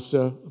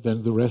faster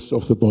than the rest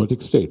of the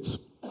Baltic states.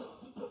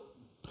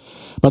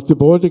 But the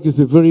Baltic is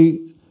a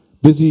very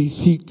busy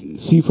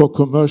sea for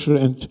commercial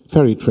and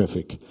ferry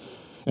traffic,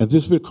 and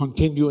this will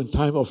continue in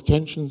time of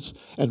tensions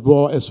and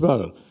war as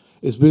well.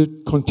 It will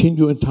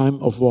continue in time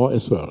of war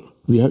as well.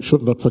 We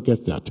should not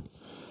forget that.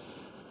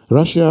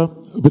 Russia,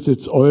 with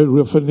its oil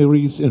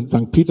refineries in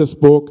St.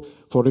 Petersburg,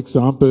 for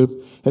example,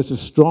 has a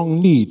strong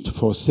need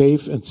for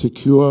safe and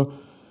secure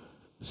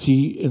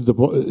sea in the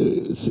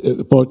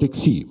Baltic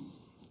Sea.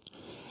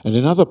 And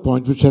another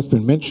point which has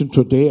been mentioned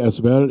today as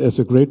well as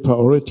a great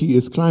priority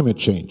is climate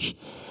change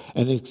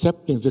and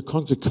accepting the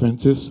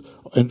consequences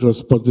and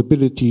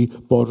responsibility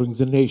bordering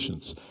the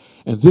nations.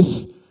 And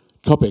this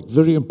topic,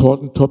 very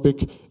important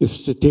topic,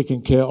 is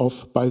taken care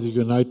of by the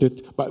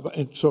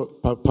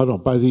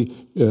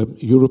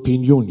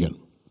European Union.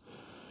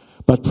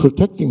 But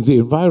protecting the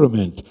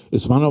environment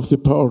is one of the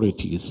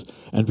priorities,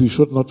 and we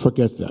should not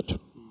forget that.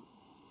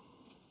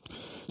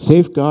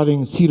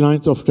 Safeguarding sea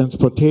lines of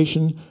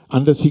transportation,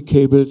 undersea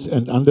cables,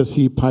 and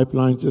undersea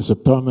pipelines is a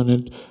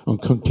permanent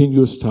and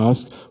continuous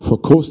task for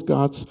coast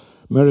guards,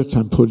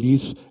 maritime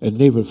police, and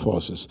naval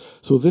forces.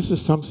 So this is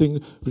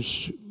something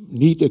which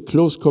need a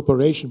close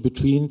cooperation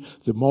between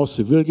the more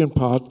civilian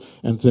part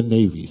and the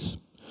navies.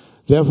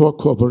 Therefore,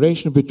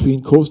 cooperation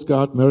between Coast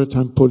Guard,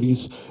 maritime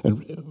police,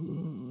 and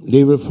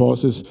naval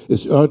forces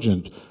is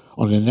urgent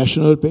on a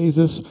national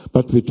basis,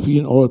 but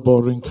between all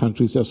bordering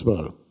countries as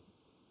well.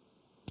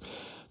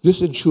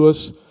 This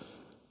ensures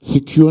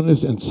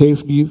secureness and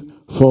safety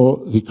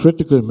for the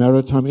critical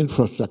maritime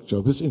infrastructure.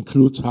 This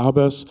includes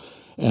harbors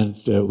and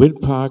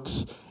wind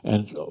parks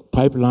and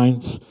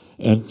pipelines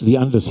and the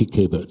undersea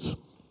cables.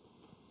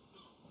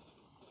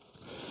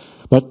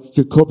 But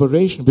the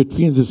cooperation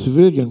between the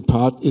civilian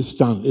part is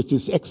done, it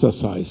is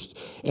exercised.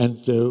 And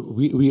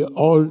we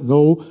all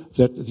know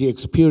that the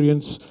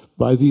experience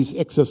by these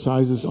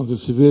exercises on the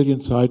civilian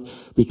side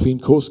between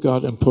Coast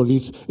Guard and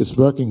police is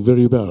working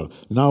very well.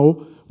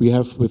 Now we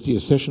have, with the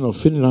accession of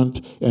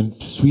Finland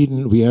and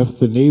Sweden, we have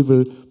the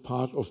naval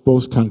part of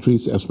both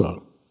countries as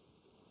well.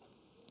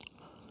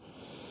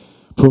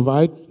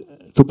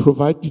 To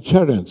provide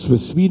deterrence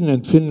with Sweden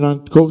and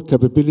Finland code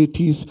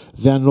capabilities,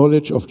 their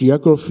knowledge of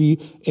geography,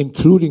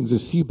 including the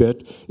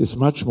seabed, is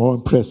much more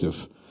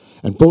impressive.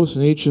 And both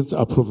nations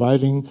are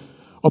providing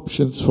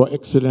options for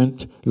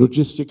excellent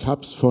logistic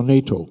hubs for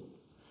NATO.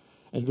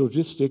 And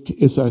logistic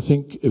is, I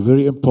think, a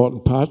very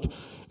important part.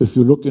 If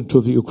you look into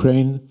the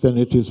Ukraine, then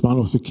it is one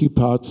of the key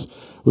parts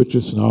which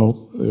is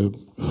now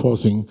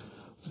forcing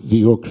the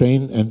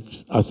Ukraine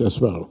and us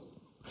as well.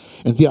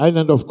 And the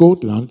island of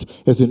Gotland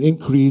has an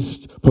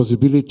increased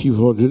possibility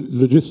for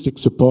logistic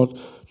support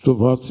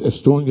towards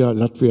Estonia,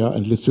 Latvia,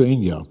 and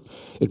Lithuania.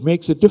 It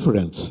makes a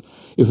difference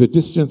if the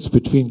distance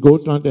between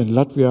Gotland and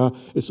Latvia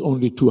is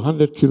only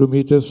 200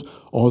 kilometers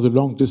or the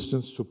long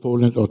distance to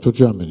Poland or to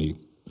Germany.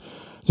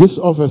 This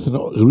offers a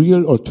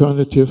real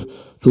alternative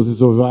to the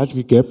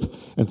Slovakia gap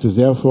and the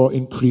therefore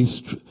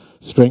increased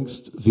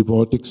strength the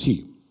Baltic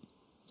Sea.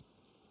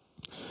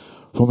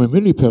 From a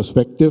military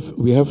perspective,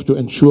 we have to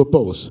ensure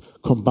both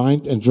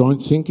combined and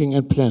joint thinking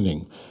and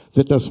planning.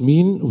 That does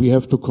mean we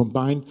have to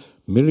combine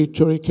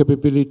military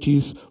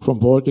capabilities from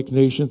Baltic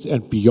nations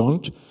and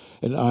beyond,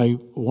 and I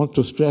want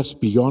to stress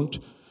beyond.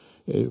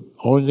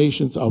 All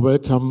nations are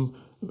welcome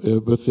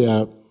with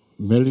their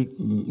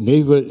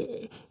naval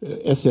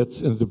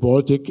assets in the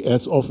Baltic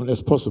as often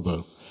as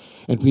possible.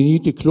 And we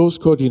need a close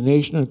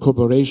coordination and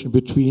cooperation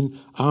between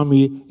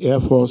Army, Air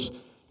Force,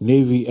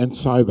 Navy and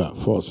cyber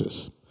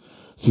forces.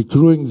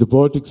 Securing the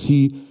Baltic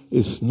Sea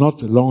is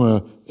not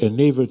longer a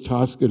naval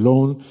task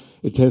alone,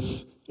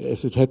 as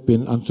it had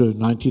been until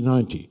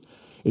 1990.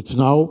 It's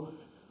now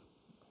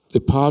a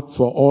part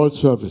for all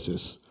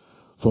services,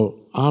 for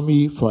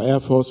Army, for Air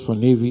Force, for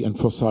Navy, and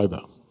for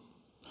cyber.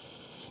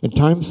 In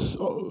times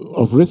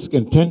of risk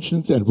and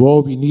tensions and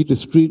war, we need a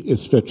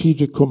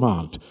strategic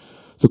command.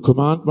 The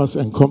command must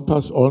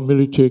encompass all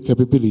military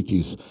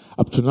capabilities.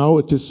 Up to now,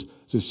 it is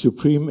the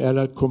Supreme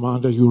Allied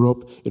Commander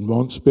Europe in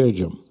Mons,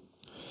 Belgium.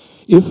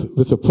 If,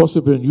 with a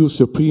possible new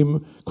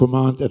Supreme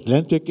Command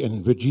Atlantic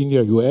and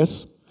Virginia,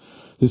 US,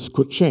 this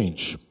could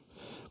change.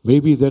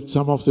 Maybe that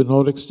some of the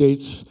Nordic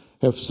states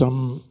have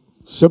some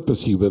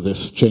sympathy with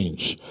this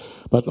change.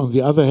 But on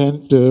the other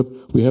hand,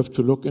 we have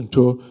to look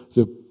into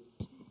the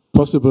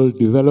possible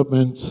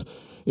developments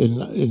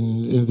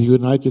in the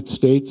United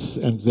States,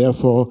 and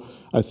therefore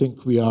I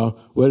think we are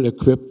well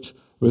equipped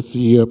with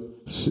the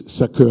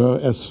SACEUR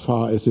as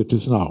far as it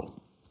is now.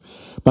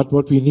 But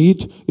what we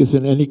need is,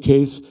 in any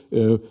case,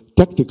 a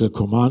tactical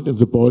command in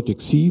the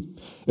Baltic Sea,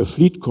 a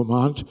fleet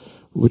command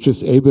which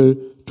is able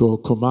to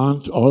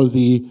command all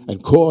the,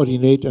 and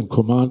coordinate and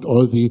command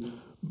all the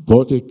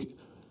Baltic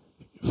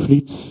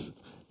fleets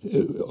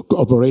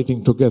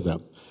operating together.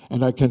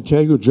 And I can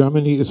tell you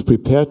Germany is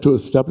prepared to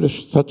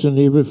establish such a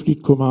naval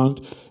fleet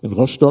command in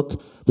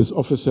Rostock with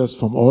officers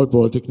from all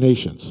Baltic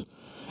nations.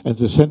 And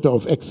the Center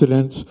of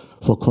Excellence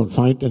for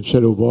Confined and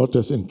Shallow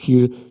Waters in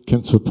Kiel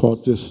can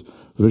support this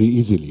very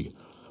easily.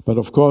 But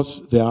of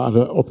course, there are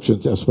other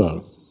options as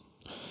well.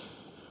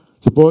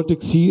 The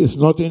Baltic Sea is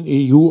not an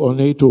EU or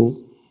NATO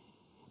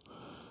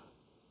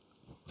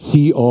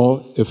sea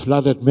or a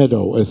flooded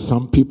meadow, as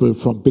some people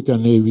from bigger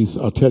navies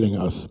are telling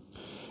us.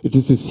 It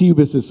is a sea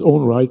with its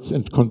own rights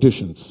and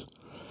conditions.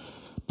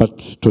 But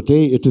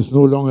today it is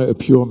no longer a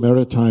pure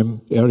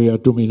maritime area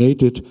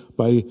dominated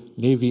by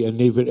Navy and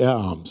naval air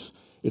arms.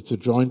 It's a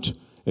joint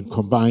and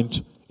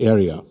combined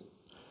area.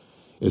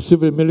 A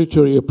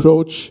civil-military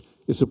approach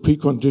is a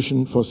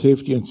precondition for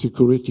safety and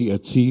security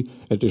at sea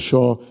and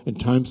ashore in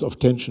times of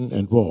tension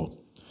and war.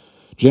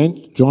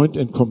 Joint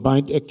and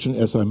combined action,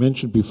 as I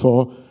mentioned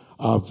before,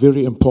 are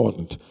very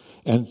important.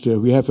 And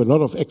we have a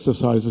lot of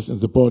exercises in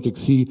the Baltic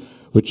Sea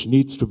which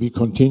needs to be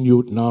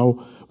continued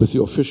now with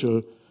the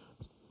official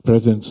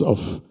presence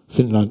of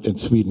Finland and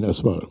Sweden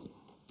as well.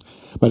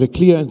 But a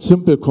clear and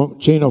simple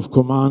chain of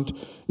command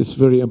is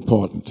very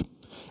important.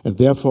 And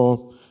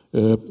therefore,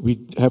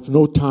 we have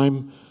no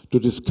time to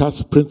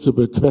discuss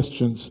principal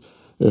questions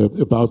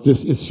about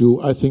this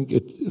issue. I think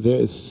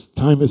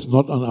time is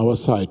not on our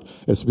side,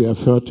 as we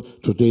have heard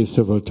today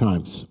several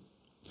times.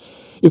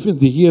 If in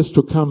the years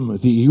to come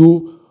the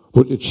EU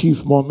would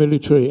achieve more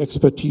military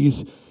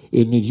expertise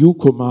in a EU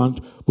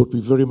command, would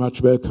be very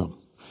much welcome.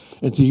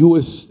 And the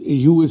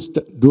EU is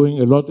doing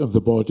a lot in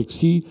the Baltic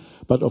Sea,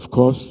 but of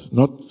course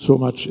not so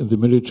much in the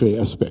military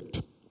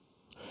aspect.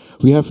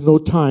 We have no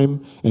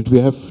time, and we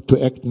have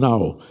to act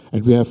now,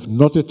 and we have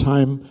not a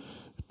time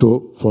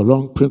for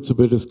long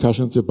principle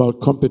discussions about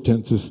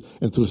competences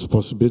and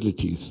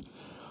responsibilities.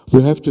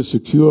 We have to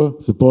secure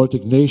the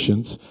Baltic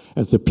nations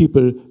and the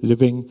people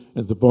living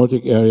in the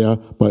Baltic area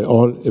by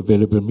all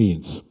available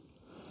means.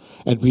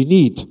 And we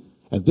need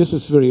And this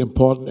is very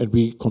important, and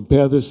we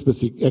compare this with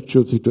the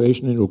actual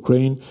situation in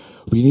Ukraine.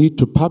 We need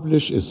to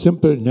publish a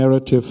simple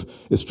narrative,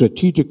 a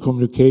strategic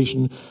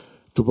communication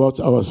towards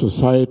our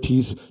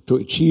societies to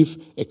achieve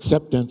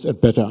acceptance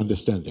and better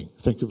understanding.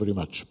 Thank you very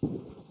much.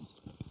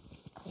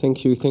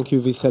 Thank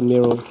you,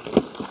 Vice-Admiral.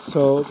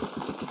 So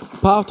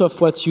part of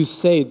what you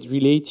said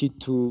related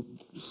to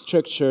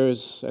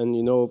structures and,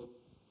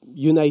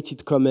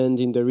 united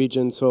command in the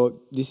region. So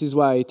this is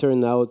why I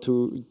turn now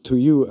to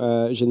you,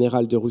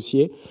 Général de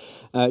Rousiers.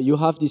 You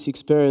have this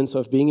experience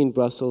of being in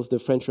Brussels, the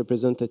French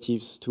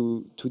representatives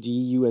to the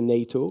EU and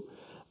NATO.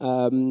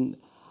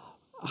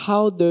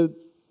 How the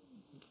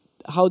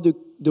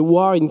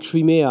war in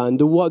Crimea and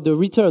the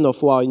return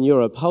of war in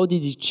Europe, how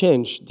did it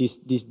change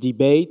this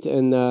debate,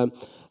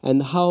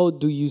 and how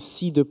do you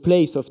see the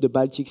place of the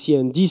Baltic Sea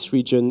and this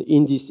region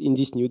in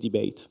this new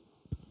debate?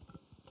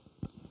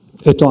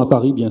 Étant à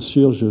Paris, bien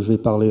sûr, je vais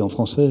parler en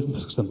français,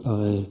 parce que ça me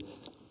paraît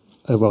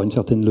avoir une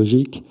certaine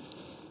logique,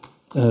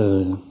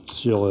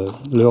 sur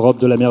l'Europe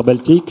de la mer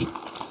Baltique.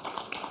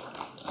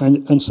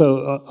 And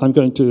so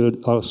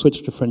I'll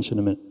switch to French in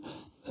a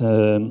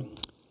minute.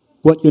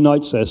 What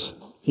unites us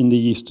in the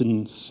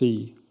Eastern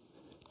Sea,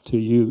 to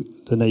you,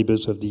 the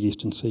neighbors of the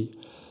Eastern Sea?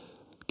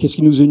 Qu'est-ce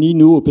qui nous unit,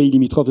 nous, aux pays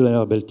limitrophes de la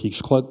mer Baltique?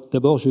 Je crois que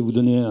d'abord, je vais vous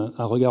donner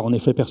un regard en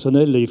effet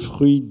personnel, les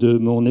fruits de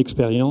mon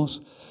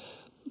expérience.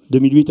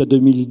 2008 à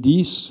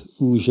 2010,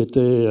 où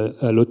j'étais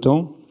à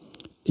l'OTAN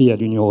et à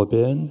l'Union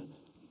européenne.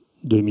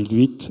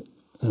 2008,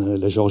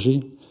 la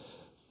Géorgie.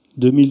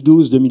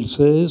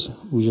 2012-2016,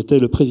 où j'étais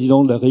le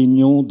président de la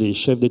réunion des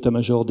chefs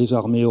d'état-major des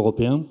armées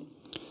européens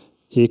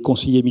et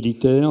conseiller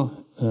militaire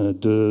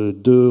de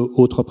deux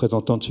autres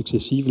représentantes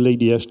successives,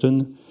 Lady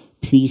Ashton,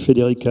 puis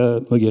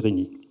Federica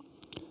Mogherini.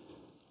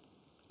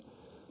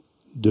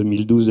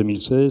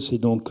 2012-2016, et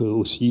donc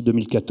aussi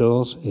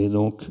 2014, et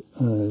donc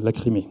la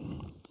Crimée.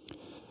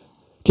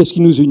 Qu'est-ce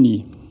qui nous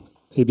unit?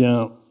 Eh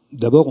bien,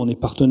 d'abord, on est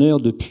partenaires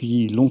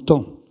depuis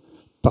longtemps,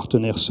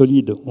 partenaires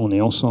solides, on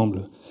est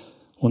ensemble.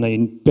 On a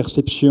une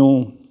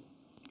perception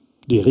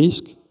des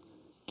risques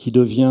qui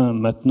devient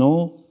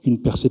maintenant une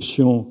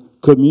perception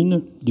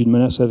commune d'une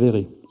menace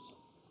avérée.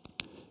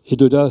 Et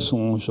de là,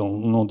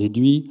 on en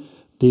déduit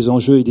des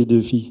enjeux et des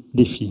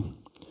défis.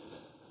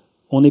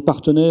 On est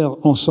partenaires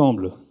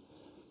ensemble.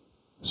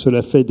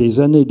 Cela fait des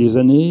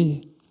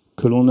années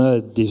que l'on a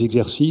des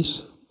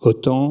exercices,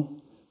 OTAN,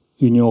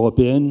 Union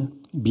européenne,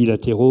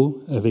 bilatéraux,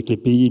 avec les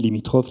pays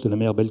limitrophes de la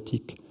mer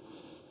Baltique.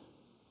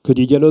 Que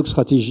des dialogues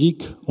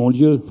stratégiques ont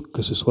lieu,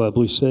 que ce soit à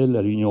Bruxelles,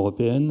 à l'Union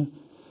européenne,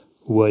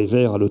 ou à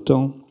Evere, à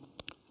l'OTAN,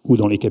 ou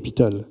dans les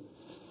capitales.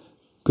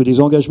 Que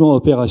des engagements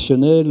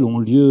opérationnels ont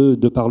lieu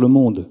de par le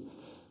monde,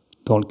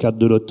 dans le cadre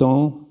de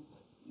l'OTAN,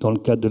 dans le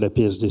cadre de la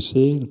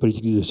PSDC, la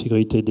politique de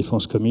sécurité et de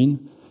défense commune,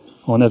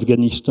 en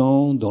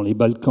Afghanistan, dans les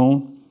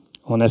Balkans,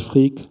 en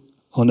Afrique,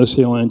 en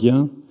océan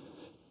Indien.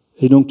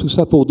 Et donc tout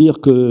ça pour dire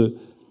que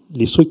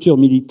les structures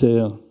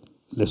militaires,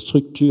 la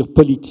structure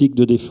politique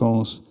de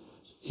défense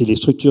et les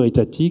structures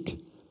étatiques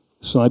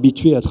sont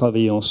habituées à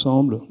travailler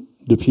ensemble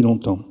depuis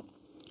longtemps.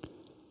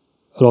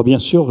 Alors bien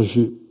sûr,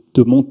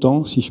 de mon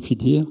temps, si je puis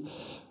dire,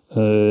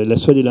 la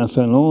Suède et la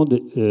Finlande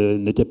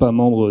n'étaient pas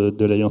membres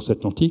de l'Alliance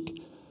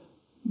Atlantique,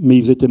 mais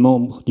ils étaient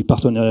membres du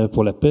Partenariat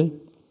pour la paix,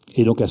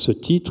 et donc à ce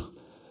titre,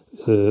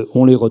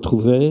 on les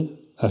retrouvait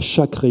à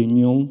chaque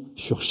réunion,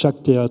 sur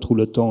chaque théâtre où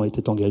l'OTAN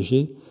était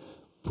engagé,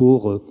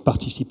 pour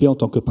participer en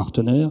tant que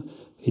partenaire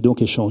et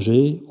donc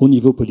échanger au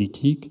niveau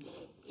politique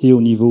et au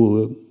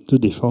niveau de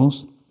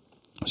défense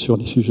sur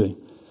les sujets.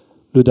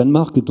 Le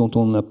Danemark, dont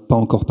on n'a pas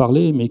encore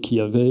parlé, mais qui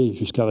avait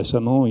jusqu'à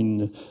récemment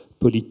une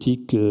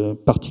politique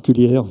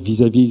particulière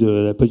vis-à-vis de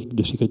la politique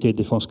de sécurité et de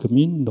défense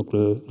commune, donc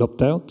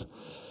l'opt-out,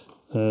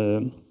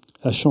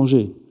 a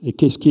changé. Et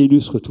qu'est-ce qui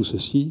illustre tout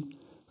ceci?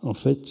 En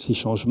fait, ces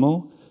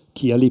changements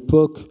qui, à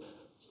l'époque,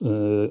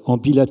 en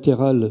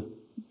bilatéral,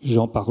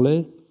 j'en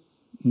parlais,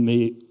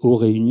 mais aux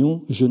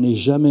réunions, je n'ai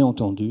jamais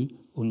entendu,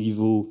 au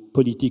niveau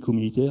politique ou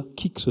militaire,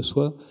 qui que ce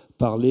soit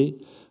parler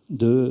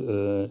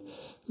de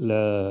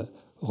la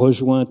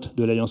rejointe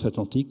de l'Alliance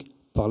Atlantique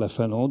par la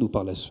Finlande ou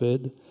par la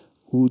Suède,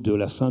 ou de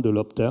la fin de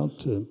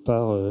l'opt-out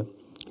par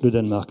le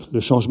Danemark.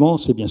 Le changement,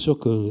 c'est bien sûr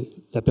que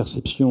la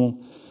perception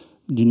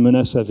d'une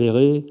menace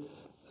avérée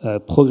a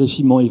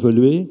progressivement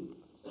évolué,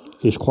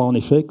 et je crois en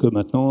effet que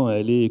maintenant,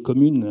 elle est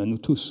commune à nous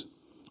tous.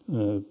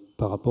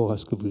 Par rapport à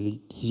ce que vous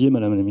disiez,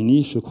 Madame la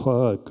Ministre, je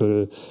crois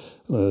que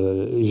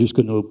jusque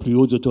nos plus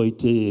hautes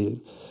autorités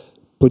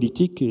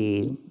politiques,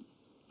 et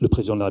le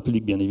Président de la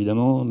République, bien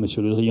évidemment, M.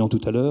 Le Drian tout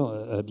à l'heure,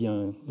 a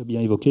bien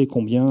évoqué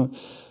combien,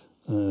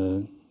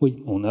 oui,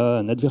 on a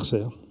un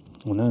adversaire.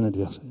 On a un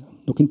adversaire.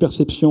 Donc une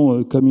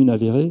perception commune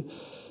avérée,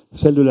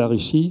 celle de la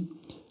Russie,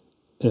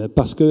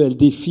 parce qu'elle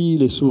défie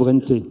les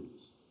souverainetés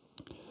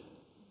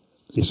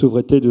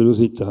de nos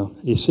États.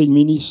 Et c'est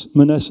une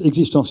menace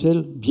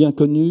existentielle bien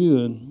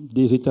connue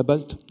des États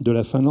baltes, de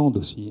la Finlande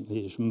aussi.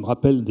 Et je me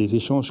rappelle des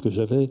échanges que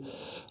j'avais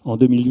en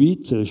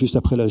 2008, juste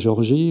après la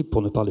Géorgie,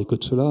 pour ne parler que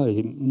de cela,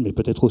 mais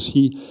peut-être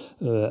aussi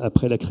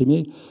après la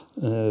Crimée,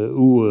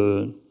 où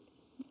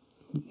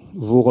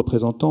vos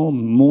représentants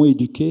m'ont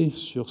éduqué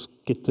sur ce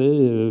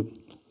qu'était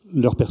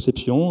leur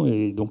perception,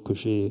 et donc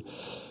j'ai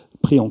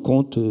pris en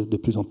compte de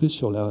plus en plus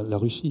sur la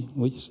Russie.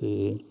 Oui,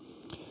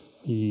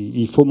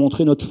 il faut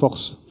montrer notre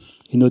force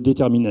et notre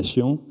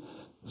détermination.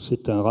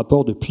 C'est un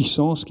rapport de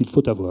puissance qu'il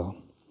faut avoir.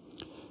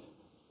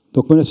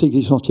 Donc, menace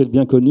existentielle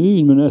bien connue,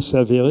 une menace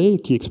avérée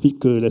qui explique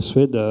que la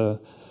Suède a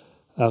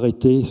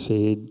arrêté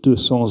ses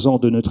 200 ans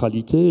de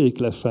neutralité et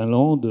que la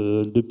Finlande,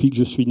 depuis que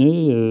je suis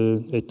né,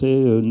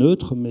 était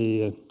neutre,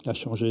 mais a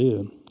changé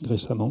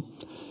récemment.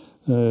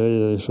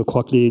 Je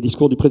crois que les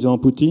discours du président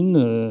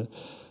Poutine,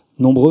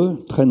 nombreux,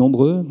 très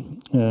nombreux,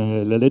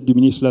 la lettre du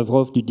ministre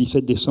Lavrov du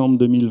 17 décembre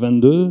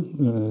 2022,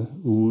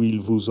 où il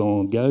vous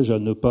engage à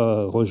ne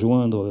pas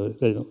rejoindre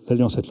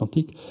l'Alliance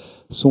Atlantique,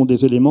 sont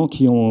des éléments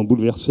qui ont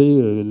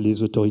bouleversé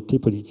les autorités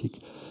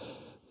politiques.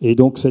 Et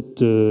donc,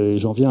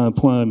 j'en viens à un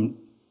point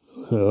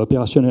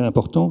opérationnel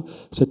important,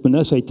 cette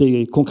menace a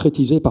été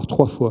concrétisée par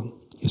 3 fois,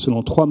 et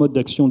selon 3 modes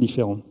d'action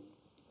différents.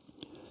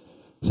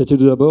 C'était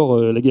tout d'abord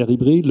la guerre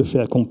hybride, le fait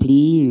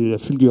accompli, la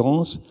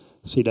fulgurance.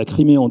 C'est la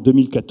Crimée en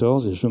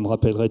 2014, et je me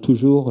rappellerai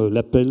toujours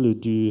l'appel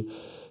du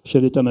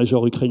chef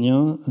d'état-major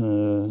ukrainien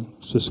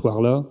ce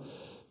soir-là,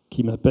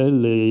 qui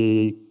m'appelle,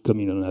 et comme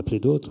il en a appelé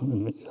d'autres,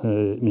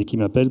 mais qui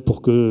m'appelle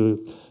pour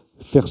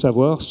faire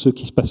savoir ce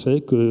qui se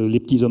passait, que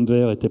les petits hommes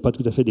verts n'étaient pas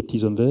tout à fait des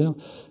petits hommes verts,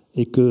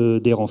 et que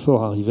des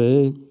renforts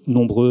arrivaient,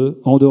 nombreux,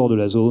 en dehors de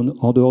la zone,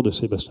 en dehors de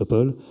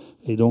Sébastopol,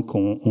 et donc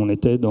on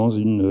était dans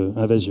une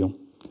invasion.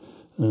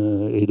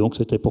 Et donc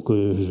c'était pour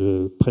que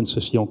je prenne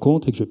ceci en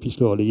compte et que je puisse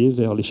le relayer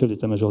vers les chefs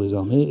d'état-major des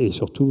armées et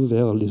surtout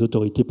vers les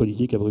autorités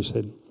politiques à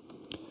Bruxelles.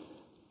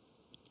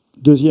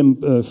 Deuxième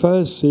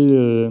phase,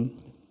 c'est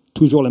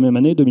toujours la même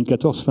année,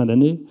 2014, fin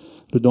d'année,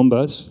 le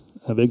Donbass,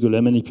 avec de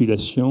la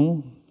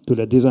manipulation, de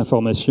la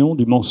désinformation,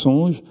 du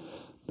mensonge,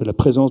 de la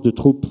présence de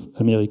troupes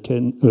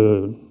américaines,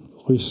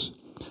 russes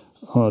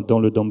dans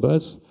le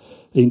Donbass,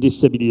 et une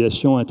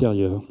déstabilisation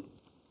intérieure.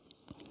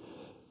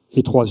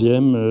 Et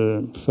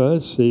troisième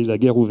phase, c'est la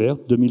guerre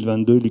ouverte,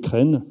 2022,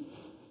 l'Ukraine,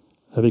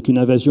 avec une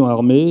invasion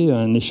armée,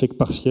 un échec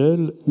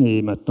partiel,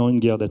 et maintenant une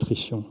guerre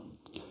d'attrition.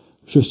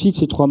 Je cite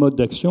ces 3 modes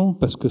d'action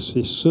parce que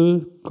c'est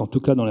ceux qu'en tout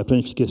cas dans la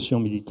planification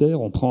militaire,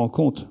 on prend en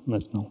compte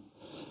maintenant.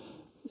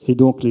 Et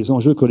donc les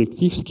enjeux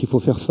collectifs, c'est qu'il faut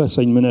faire face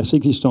à une menace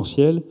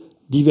existentielle,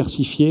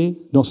 diversifiée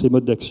dans ces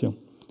modes d'action.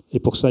 Et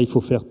pour ça, il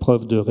faut faire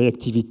preuve de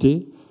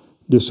réactivité,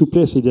 de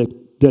souplesse et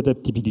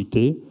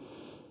d'adaptabilité.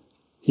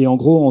 Et en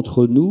gros,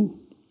 entre nous,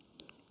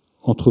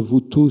 entre vous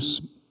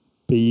tous,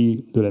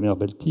 pays de la mer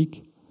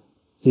Baltique,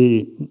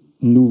 et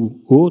nous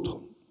autres,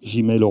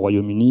 j'y mets le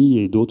Royaume-Uni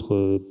et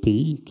d'autres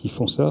pays qui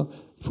font ça,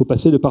 il faut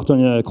passer de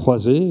partenariats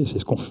croisés, et c'est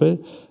ce qu'on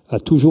fait, à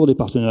toujours des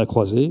partenariats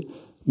croisés,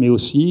 mais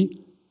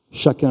aussi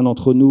chacun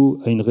d'entre nous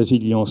a une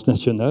résilience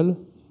nationale,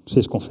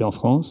 c'est ce qu'on fait en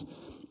France,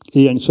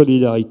 et à une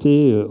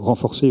solidarité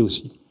renforcée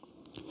aussi.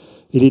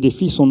 Et les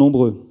défis sont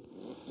nombreux.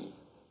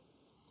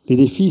 Les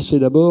défis, c'est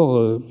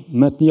d'abord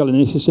maintenir la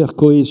nécessaire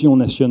cohésion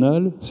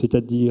nationale,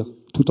 c'est-à-dire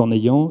tout en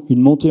ayant une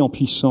montée en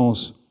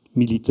puissance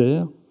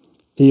militaire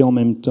et en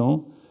même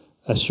temps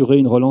assurer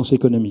une relance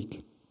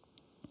économique.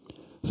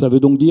 Ça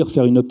veut donc dire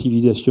faire une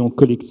optimisation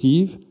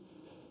collective.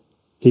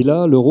 Et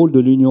là, le rôle de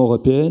l'Union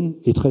européenne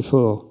est très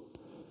fort.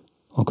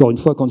 Encore une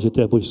fois, quand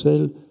j'étais à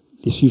Bruxelles,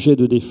 les sujets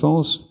de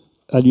défense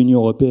à l'Union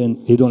européenne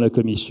et dans la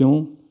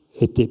Commission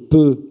étaient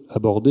peu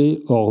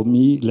abordés,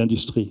 hormis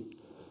l'industrie.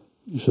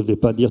 Je ne vais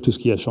pas dire tout ce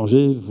qui a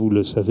changé, vous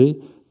le savez,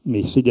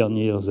 mais ces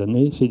dernières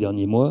années, ces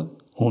derniers mois,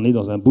 on est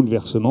dans un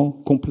bouleversement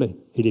complet.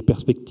 Et les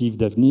perspectives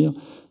d'avenir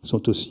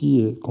sont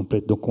aussi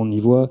complètes. Donc on y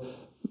voit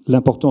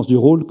l'importance du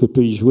rôle que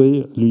peut y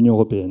jouer l'Union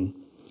européenne.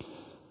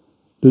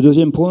 Le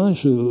deuxième point,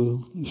 je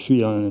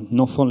suis un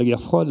enfant de la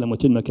guerre froide, la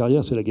moitié de ma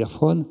carrière, c'est la guerre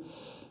froide.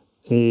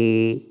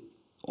 Et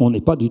on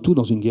n'est pas du tout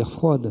dans une guerre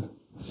froide.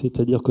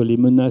 C'est-à-dire que les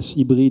menaces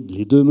hybrides,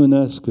 les 2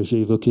 menaces que j'ai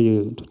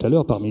évoquées tout à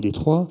l'heure, parmi les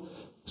 3,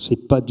 ce n'est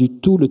pas du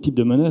tout le type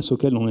de menace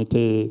auquel on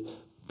était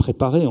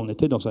préparé. On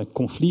était dans un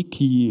conflit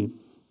qui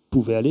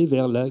pouvait aller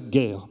vers la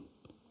guerre.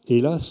 Et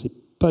là, ce n'est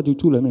pas du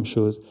tout la même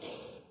chose.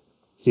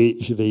 Et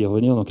je vais y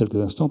revenir dans quelques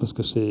instants parce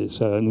que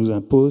ça nous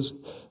impose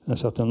un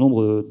certain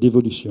nombre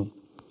d'évolutions.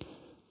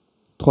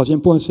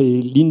 Troisième point, c'est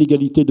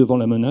l'inégalité devant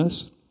la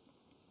menace.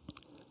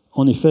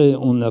 En effet,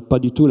 on n'a pas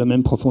du tout la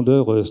même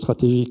profondeur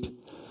stratégique.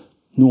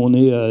 Nous, on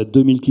est à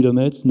 2000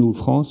 km, nous,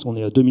 France, on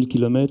est à 2000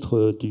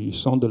 km du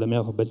centre de la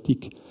mer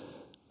Baltique.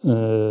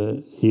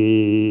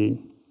 Et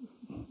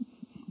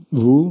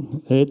vous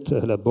êtes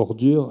à la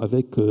bordure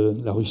avec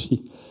la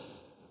Russie.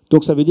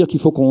 Donc ça veut dire qu'il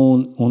faut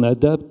qu'on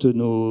adapte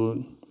nos...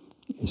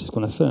 Et c'est ce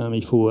qu'on a fait, hein, mais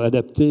il faut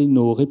adapter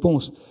nos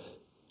réponses.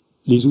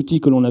 Les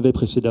outils que l'on avait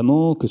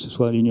précédemment, que ce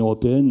soit l'Union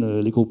européenne,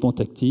 les groupements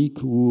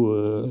tactiques ou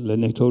la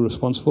NATO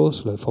Response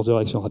Force, la force de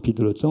réaction rapide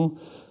de l'OTAN,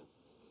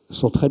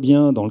 sont très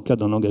bien dans le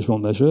cadre d'un engagement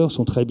majeur,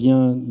 sont très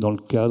bien dans le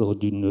cadre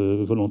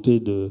d'une volonté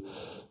de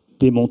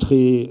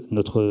démontrer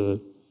notre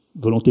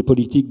volonté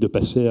politique de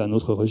passer à un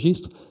autre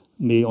registre,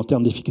 mais en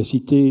termes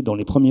d'efficacité, dans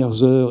les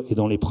premières heures et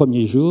dans les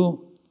premiers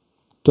jours,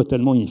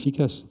 totalement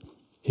inefficace.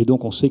 Et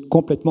donc on s'est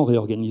complètement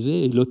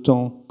réorganisé, et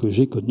l'OTAN que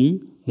j'ai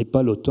connu n'est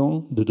pas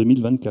l'OTAN de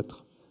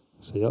 2024.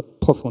 C'est-à-dire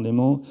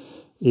profondément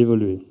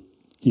évolué.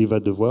 Il va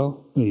devoir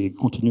et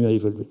continuer à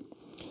évoluer.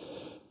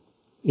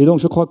 Et donc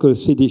je crois que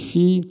ces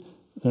défis,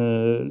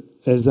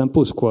 elles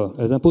imposent quoi?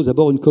 Elles imposent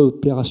d'abord une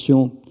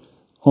coopération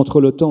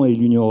entre l'OTAN et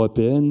l'Union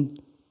européenne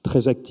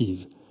très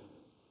active,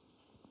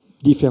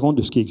 différente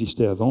de ce qui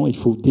existait avant. Il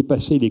faut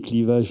dépasser les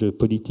clivages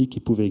politiques qui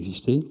pouvaient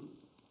exister.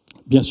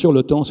 Bien sûr,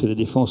 l'OTAN, c'est la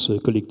défense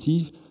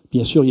collective.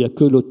 Bien sûr, il n'y a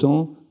que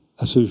l'OTAN,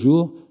 à ce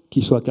jour,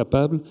 qui soit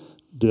capable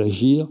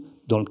d'agir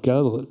dans le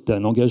cadre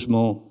d'un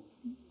engagement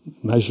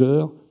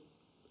majeur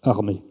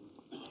armé.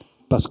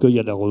 Parce qu'il y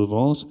a de la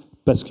redondance,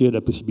 parce qu'il y a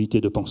la possibilité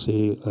de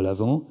penser à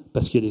l'avant,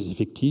 parce qu'il y a des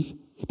effectifs,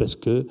 et parce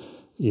qu'il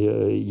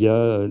y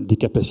a des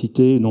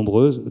capacités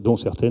nombreuses, dont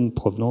certaines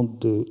provenant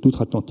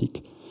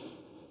d'outre-Atlantique.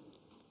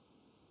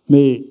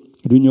 Mais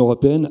l'Union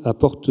européenne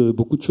apporte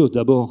beaucoup de choses.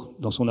 D'abord,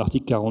 dans son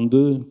article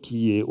 42,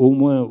 qui est au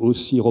moins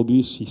aussi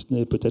robuste, si ce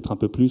n'est peut-être un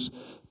peu plus,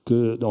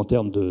 qu'en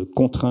termes de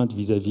contraintes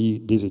vis-à-vis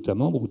des États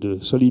membres, ou de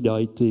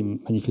solidarité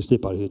manifestée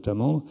par les États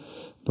membres,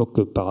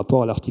 donc par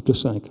rapport à l'article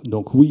 5.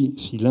 Donc oui,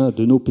 si l'un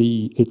de nos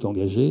pays est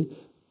engagé,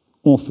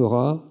 on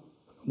fera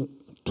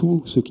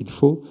tout ce qu'il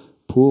faut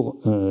pour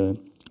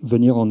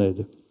venir en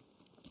aide.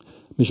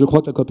 Mais je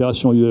crois que la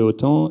coopération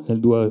UE-OTAN,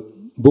 elle doit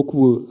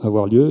beaucoup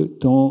avoir lieu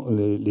dans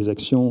les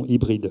actions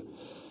hybrides.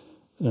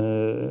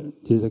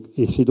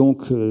 Et c'est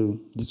donc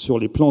sur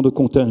les plans de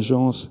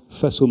contingence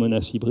face aux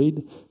menaces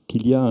hybrides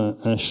qu'il y a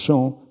un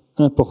champ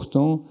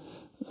important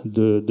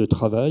de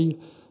travail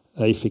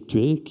à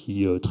effectuer,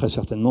 qui très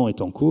certainement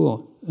est en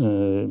cours,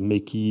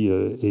 mais qui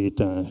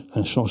est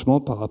un changement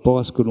par rapport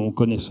à ce que l'on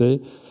connaissait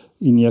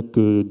il n'y a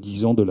que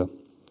 10 ans de là.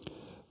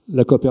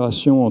 La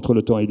coopération entre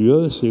l'OTAN et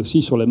l'UE, c'est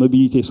aussi sur la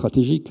mobilité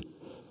stratégique.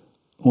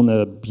 On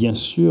a bien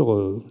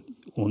sûr,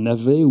 on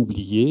avait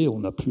oublié, on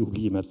n'a plus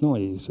oublié maintenant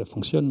et ça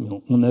fonctionne,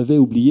 mais on avait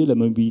oublié la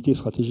mobilité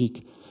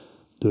stratégique.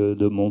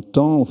 De mon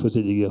temps, on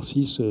faisait des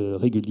exercices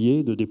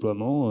réguliers de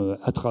déploiement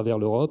à travers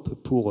l'Europe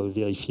pour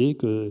vérifier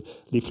que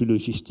les flux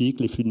logistiques,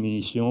 les flux de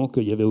munitions,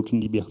 qu'il n'y avait aucune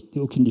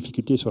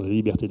difficulté sur la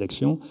liberté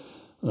d'action.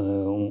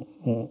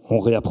 On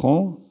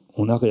réapprend,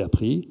 on a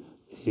réappris,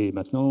 et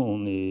maintenant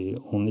on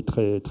est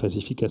très, très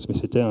efficace. Mais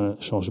c'était un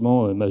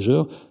changement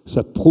majeur.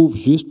 Ça prouve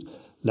juste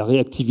la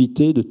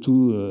réactivité de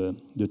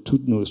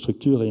toutes nos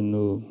structures et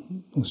nos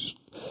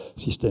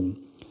systèmes.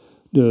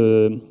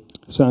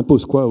 Ça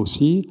impose quoi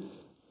aussi?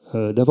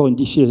 D'avoir une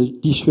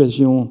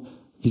dissuasion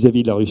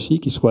vis-à-vis de la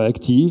Russie qui soit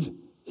active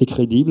et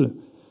crédible.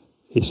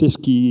 Et c'est ce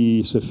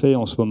qui se fait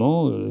en ce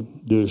moment,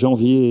 de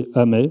janvier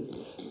à mai,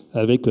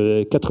 avec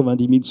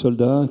 90 000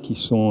 soldats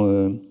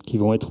qui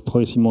vont être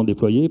progressivement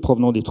déployés,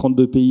 provenant des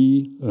 32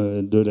 pays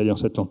de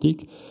l'Alliance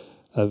Atlantique,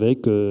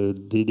 avec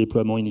des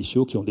déploiements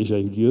initiaux qui ont déjà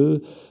eu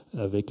lieu,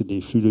 avec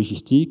des flux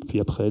logistiques, puis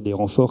après des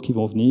renforts qui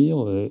vont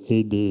venir,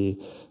 et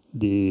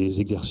des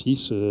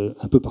exercices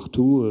un peu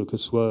partout, que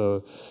ce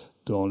soit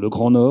dans le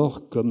Grand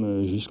Nord,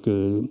 comme jusque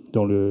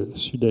dans le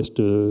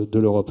sud-est de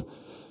l'Europe.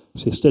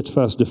 C'est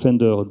Steadfast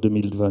Defender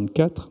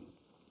 2024,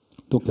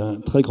 donc un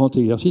très grand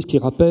exercice qui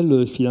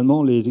rappelle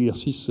finalement les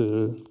exercices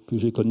que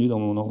j'ai connus dans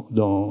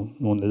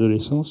mon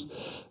adolescence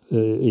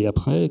et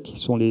après, qui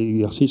sont les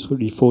exercices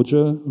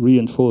Reforger,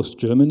 Reinforced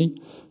Germany,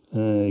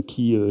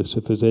 qui se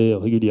faisaient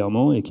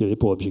régulièrement et qui avaient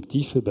pour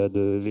objectif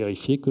de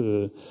vérifier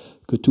que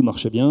tout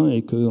marchait bien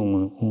et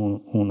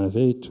qu'on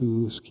avait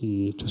tout ce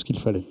qu'il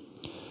fallait.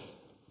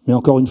 Mais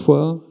encore une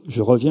fois,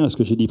 je reviens à ce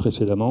que j'ai dit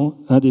précédemment,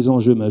 un des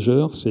enjeux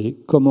majeurs, c'est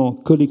comment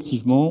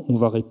collectivement on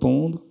va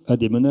répondre à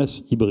des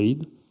menaces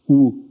hybrides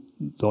où,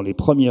 dans les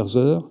premières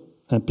heures,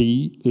 un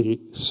pays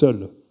est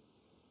seul,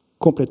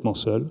 complètement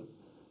seul,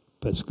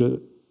 parce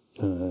que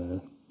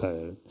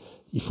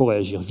il faut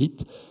réagir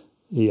vite.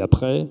 Et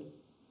après,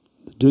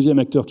 le deuxième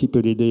acteur qui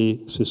peut l'aider,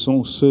 ce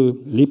sont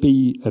les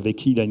pays avec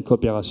qui il a une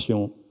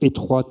coopération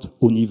étroite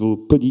au niveau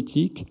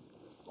politique,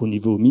 au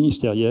niveau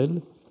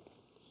ministériel,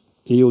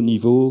 et au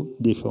niveau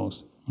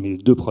défense. Mais les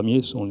deux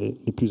premiers sont les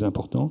plus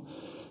importants.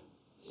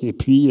 Et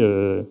puis,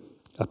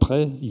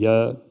 après, il y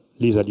a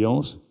les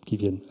alliances qui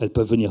viennent. Elles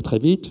peuvent venir très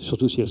vite,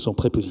 surtout si elles sont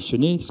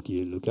prépositionnées, ce qui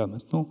est le cas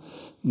maintenant.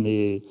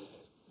 Mais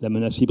la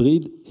menace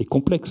hybride est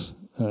complexe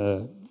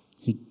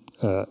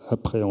à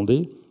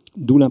appréhender,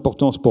 d'où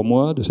l'importance pour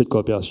moi de cette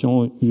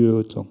coopération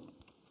UE-OTAN.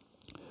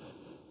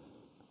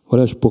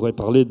 Voilà, je pourrais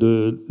parler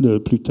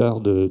plus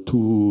tard de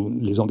tous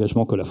les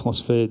engagements que la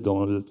France fait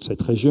dans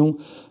cette région,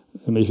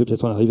 mais je vais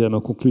peut-être en arriver à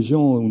ma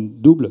conclusion, une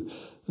double.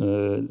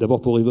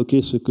 D'abord pour évoquer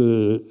ce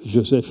que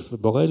Joseph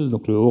Borrell,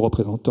 donc le haut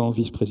représentant,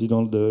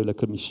 vice-président de la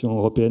Commission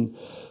européenne,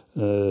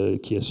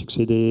 qui a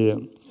succédé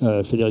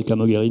à Federica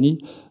Mogherini,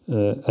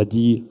 a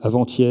dit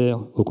avant-hier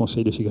au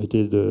Conseil de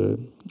sécurité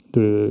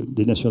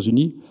des Nations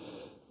Unies,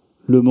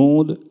 « Le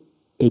monde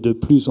est de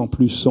plus en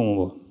plus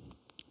sombre.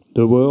 The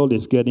world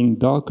is getting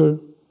darker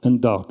and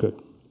darker. »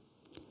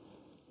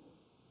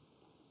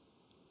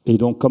 Et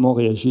donc, comment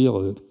réagir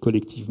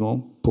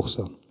collectivement pour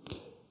ça?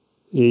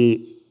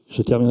 Et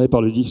Je terminerai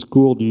par le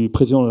discours du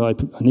président de la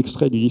République, un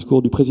extrait du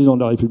discours du président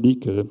de la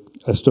République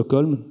à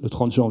Stockholm, le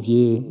 30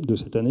 janvier de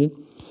cette année,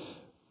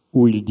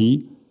 où il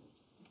dit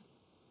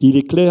 « Il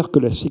est clair que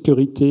la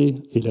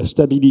sécurité et la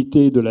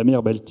stabilité de la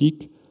mer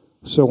Baltique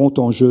seront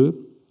en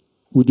jeu,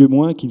 ou du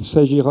moins qu'il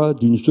s'agira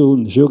d'une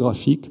zone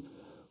géographique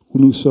où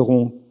nous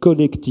serons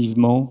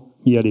collectivement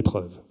mis à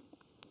l'épreuve. »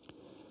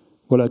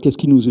 Voilà, qu'est-ce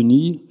qui nous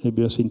unit? Eh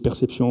bien, c'est une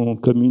perception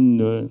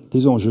commune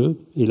des enjeux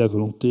et la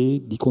volonté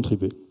d'y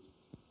contribuer.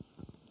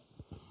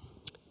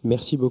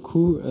 Merci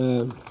beaucoup.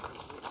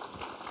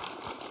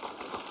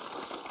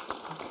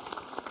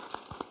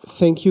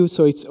 Thank you.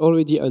 So it's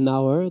already an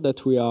hour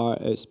that we are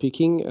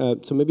speaking.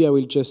 So maybe I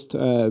will just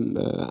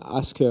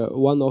ask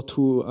one or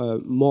two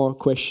more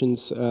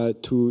questions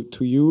to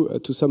you,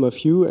 to some of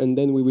you, and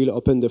then we will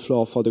open the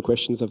floor for the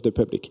questions of the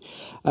public.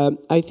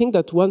 I think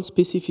that one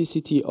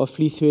specificity of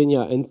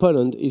Lithuania and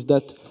Poland is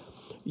that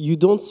you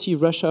don't see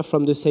Russia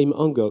from the same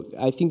angle.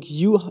 I think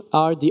you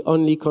are the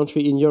only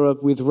country in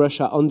Europe with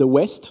Russia on the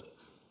west.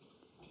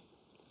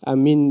 I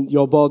mean,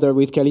 your border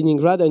with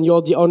Kaliningrad, and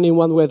you're the only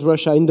one with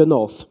Russia in the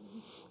north.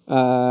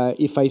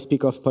 If I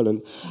speak of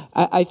Poland.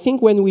 I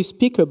think when we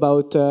speak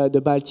about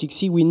the Baltic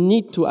Sea, we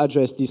need to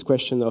address this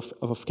question of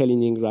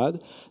Kaliningrad.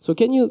 So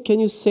can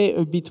you say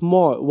a bit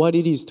more what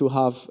it is to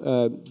have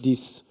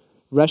this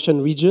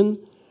Russian region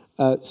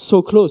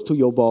so close to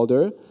your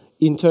border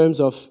in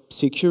terms of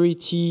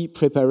security,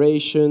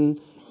 preparation,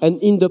 and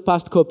in the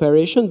past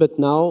cooperation, but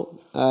now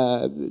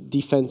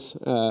defense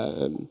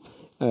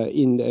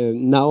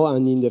now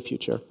and in the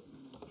future?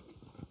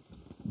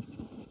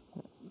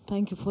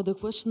 Thank you for the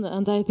question,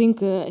 and I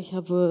think I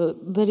have a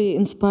very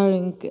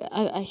inspiring.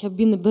 I have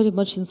been very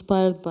much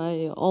inspired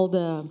by all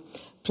the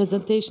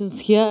presentations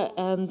here,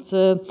 and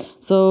so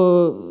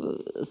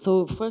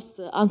first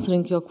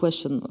answering your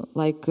question,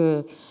 like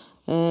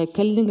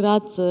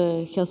Kaliningrad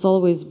has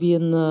always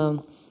been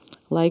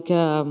like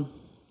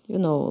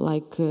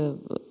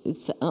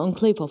it's an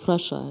enclave of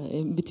Russia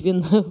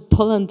between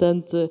Poland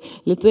and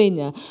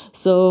Lithuania.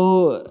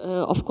 So,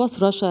 of course,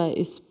 Russia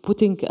is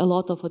putting a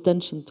lot of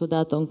attention to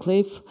that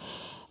enclave,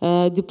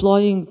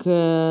 deploying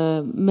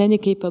many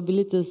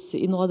capabilities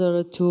in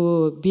order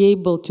to be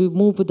able to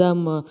move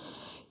them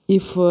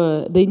if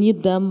they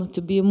need them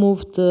to be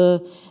moved.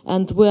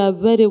 And we are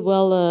very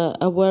well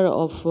aware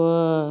of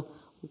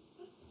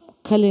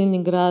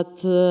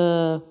Kaliningrad,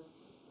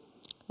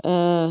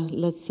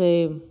 let's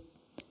say,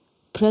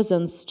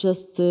 presence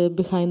just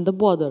behind the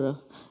border.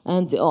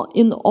 And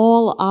in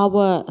all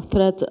our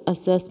threat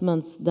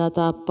assessments that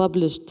are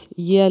published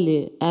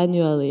yearly,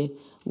 annually,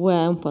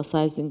 we're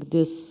emphasizing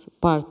this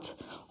part.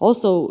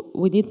 Also,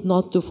 we need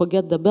not to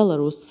forget the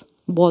Belarus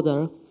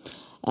border.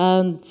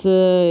 And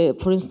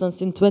for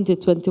instance, in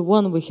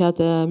 2021, we had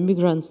a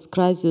migrants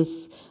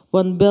crisis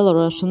when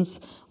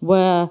Belarusians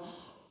were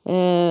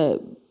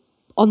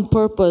on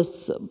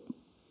purpose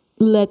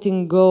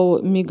letting go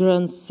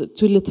migrants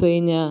to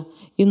Lithuania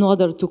in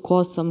order to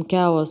cause some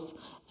chaos.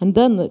 And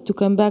then to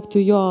come back to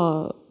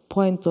your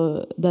point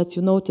that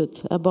you noted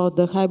about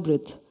the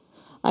hybrid,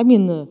 I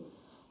mean,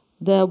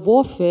 the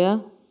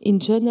warfare in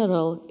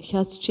general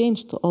has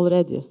changed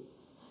already.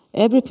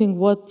 Everything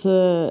what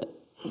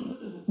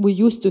we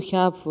used to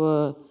have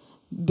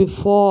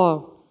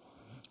before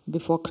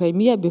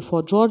Crimea,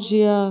 before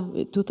Georgia,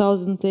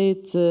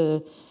 2008,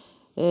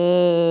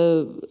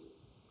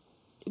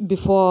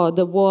 before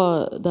the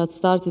war that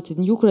started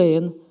in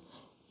Ukraine,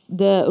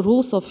 the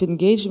rules of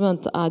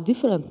engagement are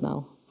different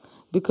now,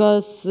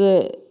 because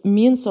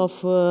means of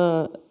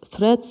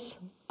threats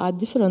are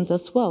different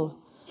as well.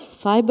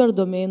 Cyber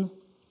domain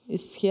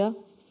is here.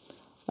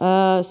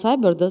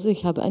 Cyber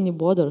doesn't have any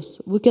borders.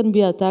 We can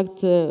be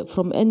attacked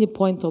from any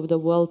point of the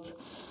world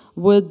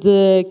with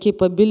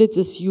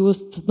capabilities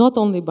used not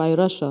only by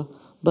Russia,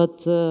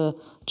 but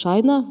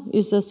China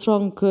is a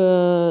strong,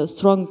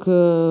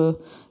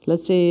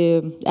 let's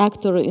say,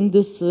 actor in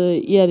this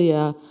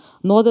area.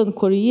 Northern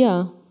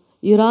Korea,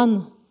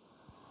 Iran.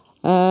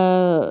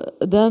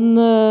 Then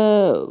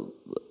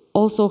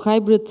also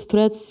hybrid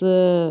threats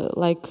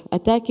like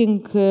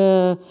attacking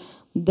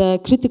the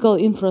critical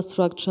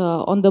infrastructure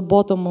on the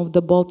bottom of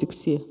the Baltic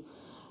Sea.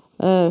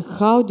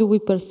 How do we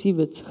perceive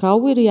it? How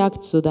we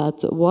react to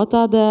that? What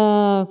are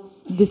the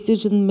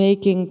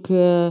decision-making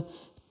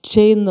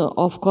chain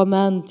of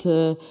command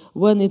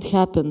when it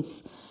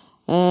happens?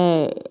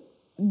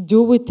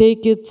 Do we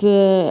take it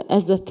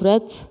as a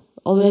threat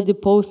already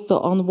posed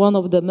on one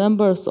of the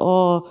members,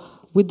 or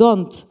we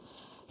don't?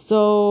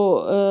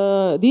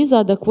 So these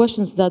are the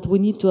questions that we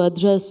need to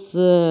address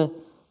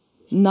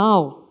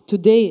now,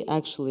 today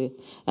actually.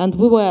 And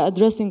we were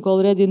addressing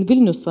already in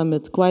Vilnius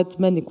Summit quite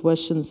many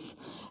questions.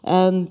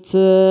 And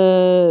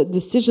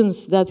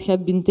decisions that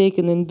have been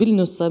taken in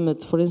Vilnius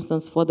Summit, for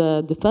instance, for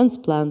the defense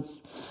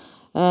plans,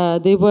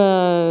 they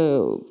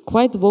were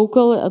quite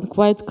vocal and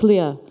quite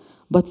clear.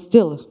 But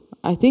still,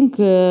 I think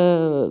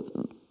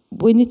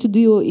we need to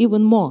do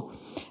even more.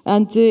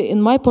 And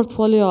in my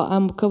portfolio,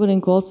 I'm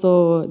covering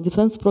also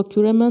defense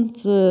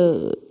procurement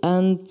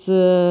and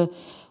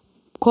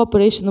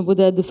cooperation with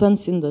the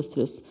defense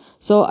industries.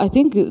 So I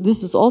think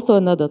this is also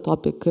another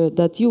topic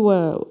that you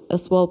were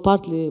as well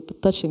partly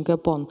touching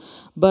upon.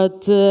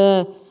 But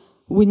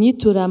we need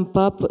to ramp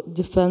up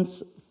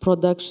defense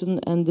production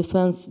and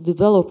defense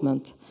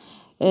development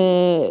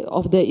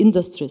of the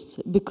industries,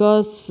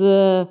 because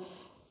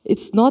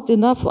it's not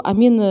enough. I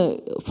mean,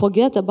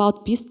 forget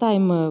about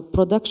peacetime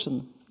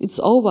production. It's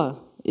over.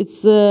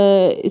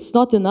 It's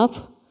not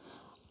enough.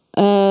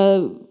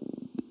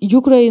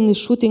 Ukraine is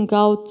shooting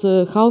out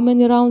how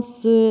many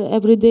rounds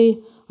every day?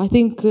 I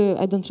think,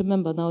 I don't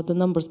remember now the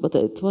numbers, but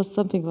it was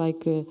something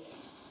like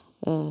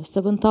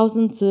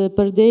 7,000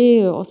 per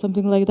day or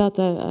something like that.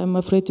 I'm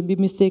afraid to be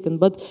mistaken.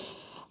 But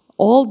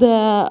all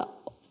the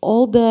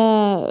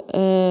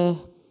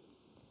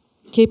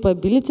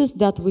capabilities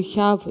that we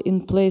have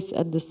in place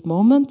at this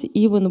moment,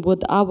 even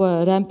with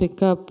our ramping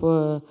up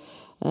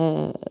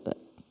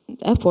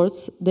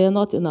efforts, they are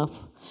not enough.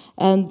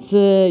 And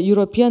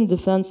European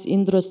defense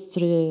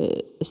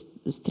industry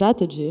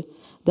strategy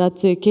that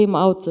came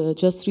out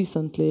just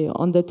recently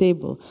on the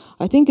table,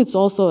 I think it's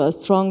also a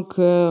strong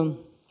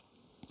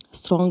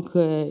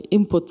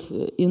input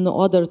in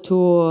order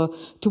to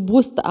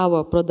boost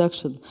our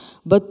production.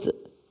 But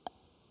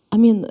I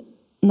mean,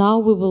 now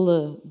we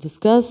will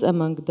discuss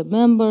among the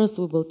members,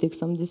 we will take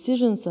some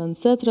decisions,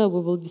 etc.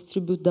 We will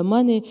distribute the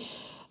money.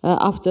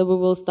 After we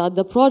will start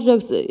the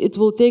projects, it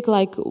will take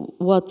like,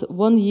 what,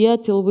 1 year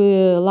till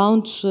we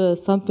launch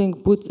something,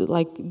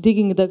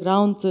 digging the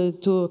ground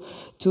to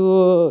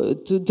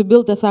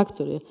build a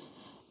factory.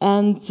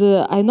 And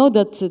I know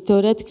that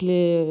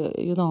theoretically,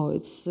 you know,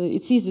 it's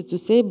easy to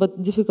say,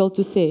 but difficult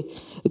to say,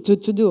 to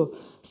do.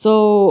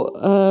 So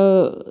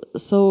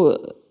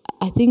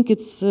I think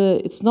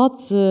it's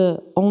not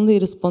only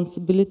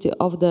responsibility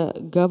of the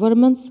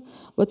governments,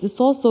 but it's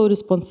also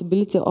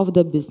responsibility of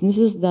the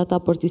businesses that are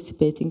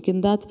participating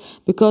in that,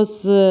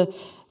 because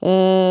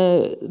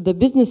the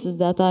businesses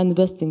that are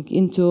investing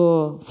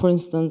into, for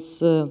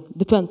instance,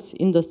 defense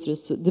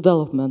industries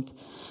development,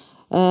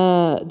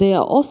 they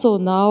are also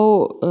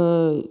now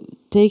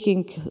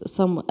taking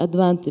some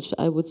advantage,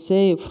 I would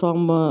say,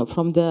 from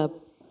the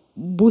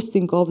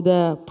boosting of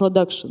the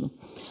production.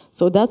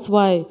 So that's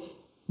why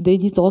they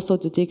need also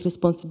to take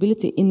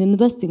responsibility in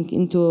investing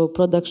into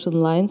production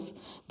lines,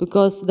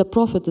 because the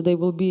profit they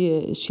will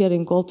be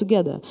sharing all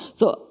together.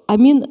 So I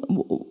mean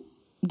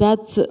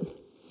that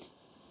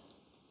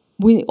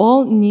we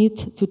all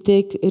need to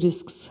take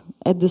risks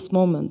at this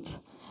moment,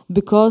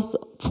 because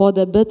for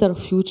the better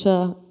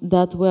future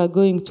that we are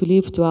going to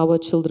leave to our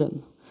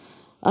children.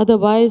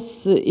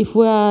 Otherwise, if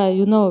we are,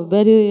 you know,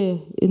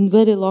 in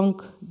very long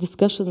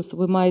discussions,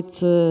 we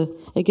might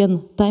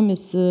again, time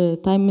is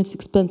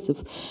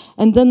expensive.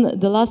 And then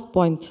the last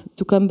point,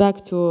 to come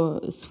back to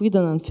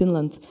Sweden and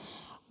Finland,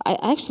 I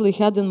actually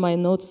had in my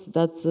notes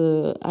that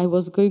I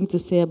was going to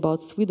say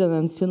about Sweden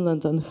and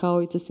Finland and how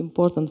it is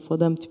important for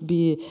them to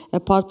be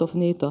a part of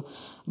NATO.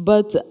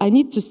 But I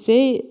need to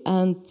say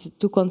and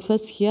to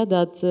confess here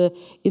that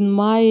in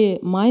my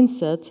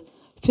mindset,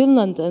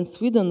 Finland and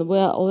Sweden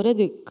were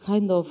already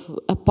kind of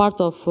a part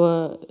of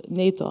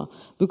NATO,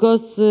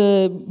 because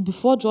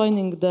before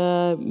joining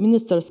the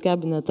ministers'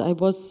 cabinet, I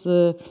was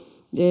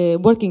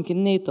working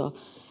in NATO.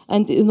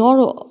 And in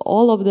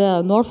all of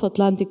the North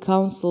Atlantic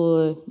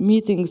Council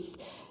meetings,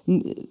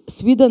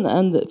 Sweden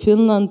and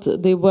Finland,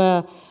 they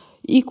were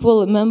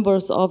equal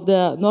members of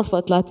the North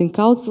Atlantic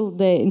Council.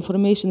 The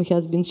information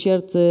has been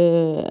shared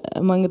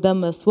among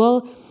them as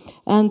well.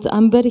 And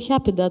I'm very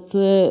happy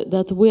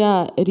that we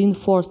are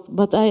reinforced.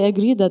 But I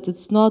agree that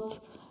it's not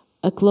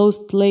a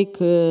closed lake,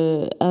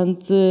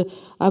 and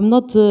I'm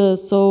not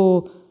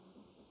so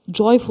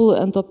joyful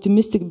and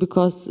optimistic,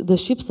 because the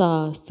ships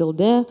are still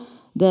there,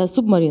 the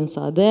submarines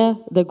are there,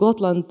 the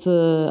Gotland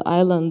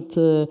island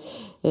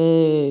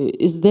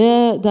is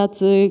there,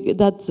 that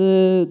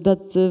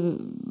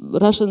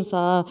Russians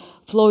are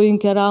flowing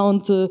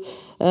around.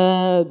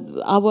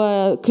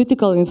 Our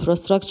critical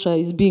infrastructure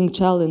is being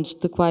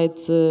challenged quite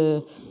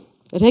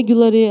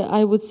regularly,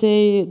 I would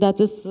say, that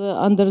is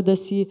under the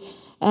sea.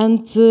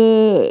 And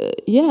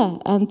yeah,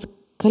 and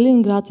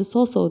Kaliningrad is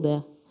also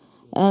there.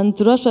 And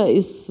Russia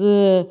is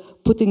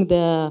putting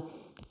the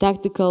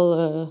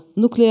tactical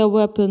nuclear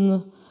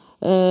weapon,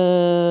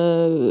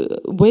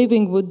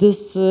 waving with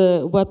this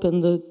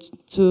weapon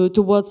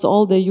towards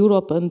all the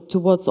Europe and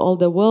towards all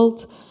the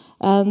world.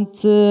 And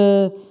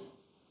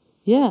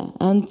yeah,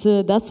 and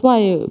that's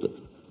why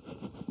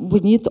we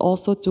need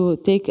also to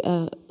take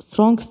a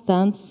strong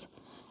stance,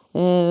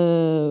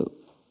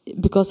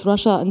 because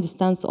Russia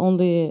understands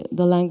only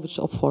the language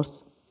of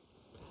force.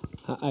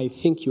 I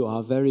think you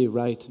are very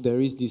right.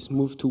 There is this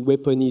move to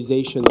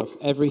weaponization of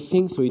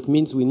everything, so it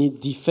means we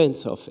need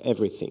defense of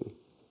everything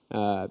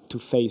to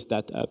face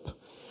that up.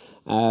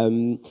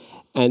 And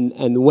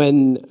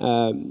when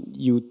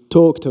you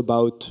talked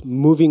about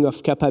moving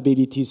of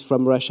capabilities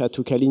from Russia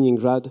to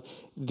Kaliningrad,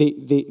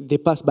 they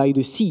pass by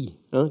the sea.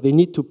 They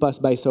need to pass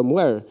by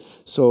somewhere.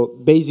 So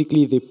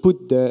basically, they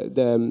put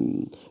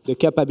the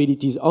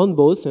capabilities on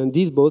boats, and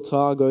these boats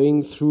are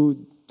going through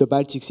the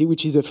Baltic Sea,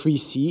 which is a free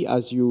sea,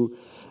 as you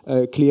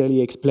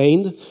clearly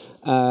explained,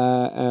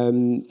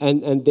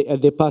 and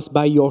they pass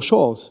by your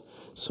shores.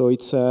 So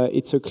it's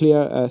a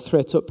clear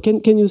threat. So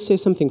can you say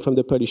something from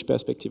the Polish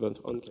perspective on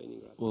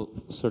Kaliningrad? Well,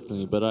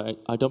 certainly, but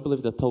I don't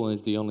believe that Poland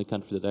is the only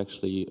country that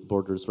actually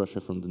borders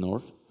Russia from the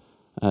north.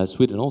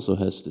 Sweden also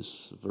has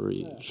this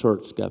very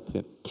short gap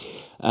here.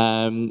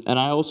 And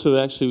I also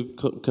actually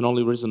can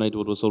only resonate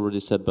what was already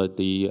said by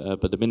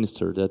the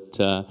minister, that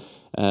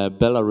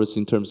Belarus,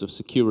 in terms of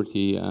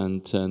security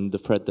and the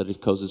threat that it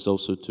causes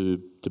also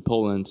to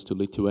Poland, to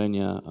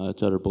Lithuania,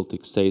 to other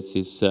Baltic states,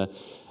 is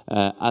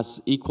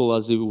as equal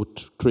as it would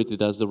treat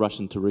it as the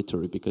Russian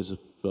territory because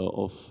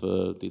of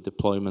the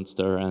deployments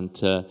there and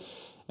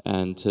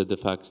the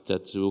fact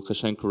that the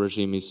Lukashenko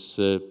regime is,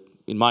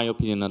 in my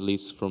opinion at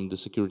least, from the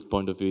security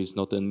point of view, is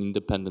not an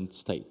independent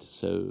state.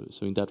 So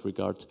in that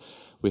regard,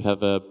 we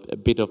have a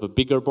bit of a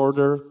bigger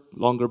border,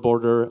 longer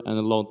border, and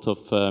a lot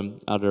of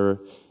other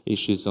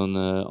issues on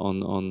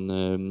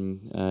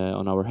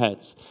our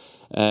heads.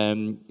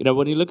 You know,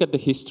 when you look at the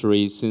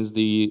history, since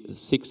the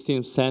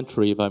 16th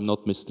century, if I'm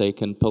not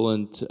mistaken,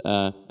 Poland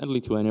and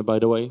Lithuania, by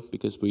the way,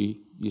 because we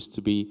used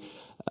to be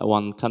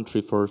one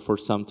country for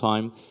some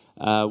time,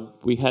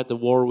 we had a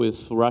war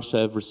with Russia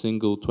every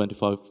single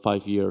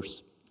 25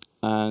 years.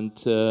 And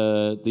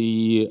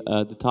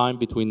the time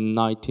between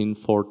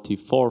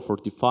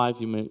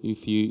 1944-45,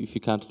 if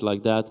you count it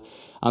like that,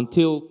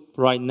 until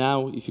right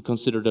now, if you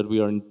consider that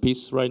we are in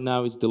peace right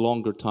now, is the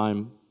longer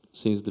time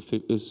since the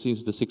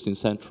 16th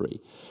century.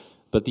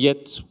 But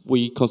yet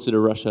we consider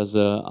Russia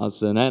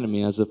as an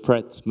enemy, as a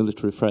threat,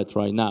 military threat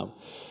right now.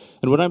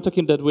 And when I'm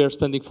talking that we are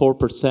spending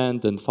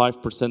 4% and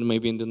 5%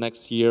 maybe in the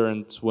next year,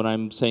 and when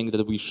I'm saying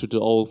that we should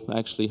all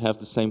actually have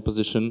the same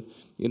position,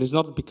 it is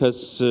not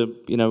because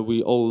you know,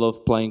 we all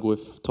love playing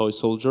with toy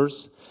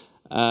soldiers,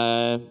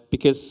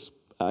 because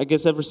I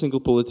guess every single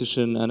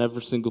politician and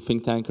every single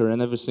think tanker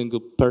and every single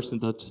person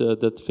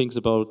that thinks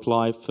about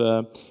life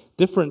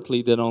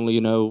differently than only,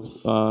 you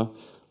know,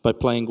 by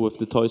playing with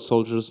the toy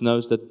soldiers,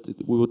 knows that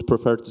we would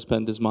prefer to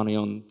spend this money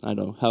on, I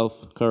don't know,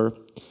 health care,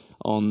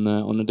 on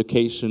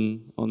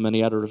education, on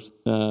many other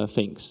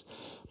things.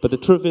 But the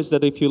truth is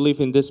that if you live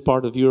in this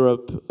part of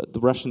Europe, the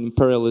Russian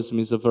imperialism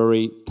is a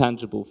very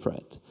tangible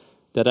threat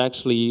that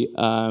actually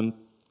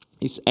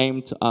is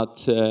aimed at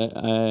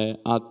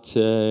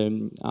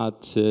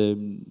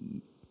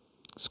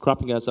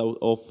scrapping us out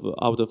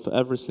of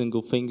every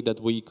single thing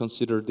that we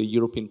consider the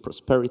European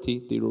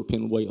prosperity, the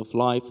European way of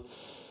life.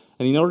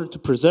 And in order to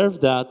preserve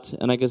that,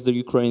 and I guess the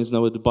Ukrainians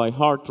know it by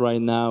heart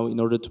right now, in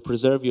order to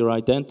preserve your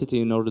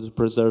identity, in order to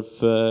preserve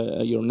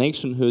your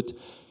nationhood,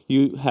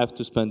 you have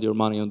to spend your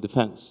money on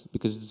defense,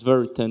 because it's a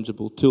very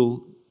tangible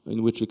tool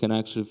in which you can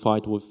actually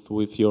fight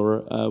with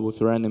your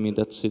enemy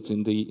that sits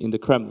in the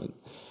Kremlin.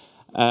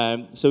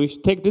 So if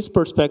you take this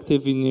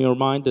perspective in your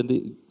mind,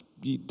 then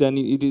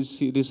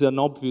it is an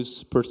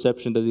obvious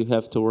perception that you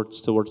have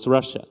towards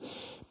Russia.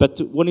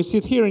 But when you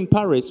sit here in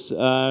Paris,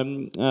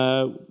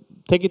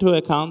 take into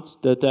account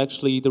that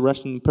actually the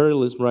Russian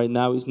imperialism right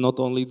now is not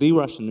only the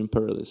Russian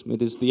imperialism, it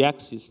is the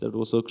axis that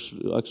was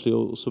actually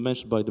also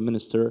mentioned by the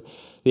minister,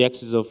 the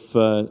axis of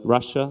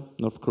Russia,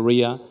 North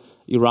Korea,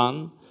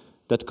 Iran,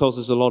 that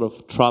causes a lot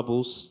of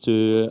troubles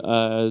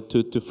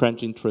to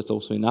French interests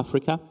also in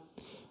Africa.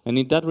 And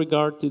in that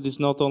regard, it is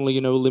not only,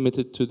 you know,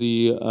 limited to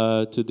the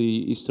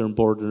eastern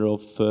border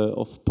of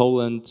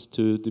Poland,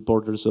 to the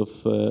borders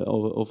of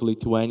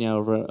Lithuania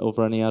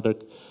or any other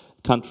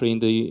country in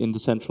the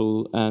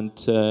Central and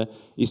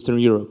Eastern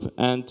Europe.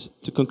 And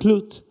to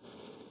conclude,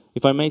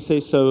 if I may say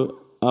so,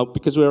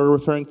 because we are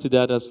referring to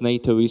that as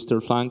NATO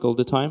eastern flank all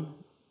the time,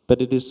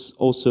 but it is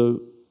also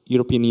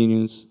European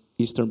Union's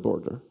eastern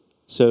border.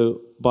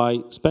 So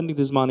by spending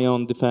this money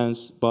on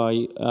defense,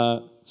 by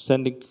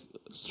standing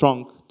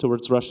strong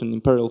towards Russian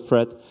imperial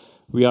threat,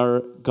 we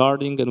are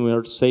guarding and we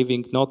are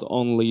saving not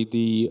only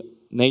the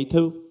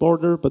NATO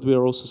border, but we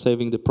are also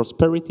saving the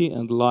prosperity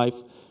and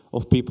life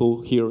of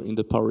people here in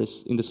the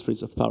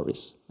streets of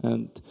Paris,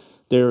 and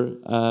their,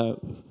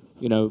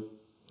 you know,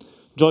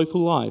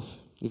 joyful life,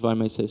 if I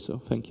may say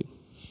so. Thank you.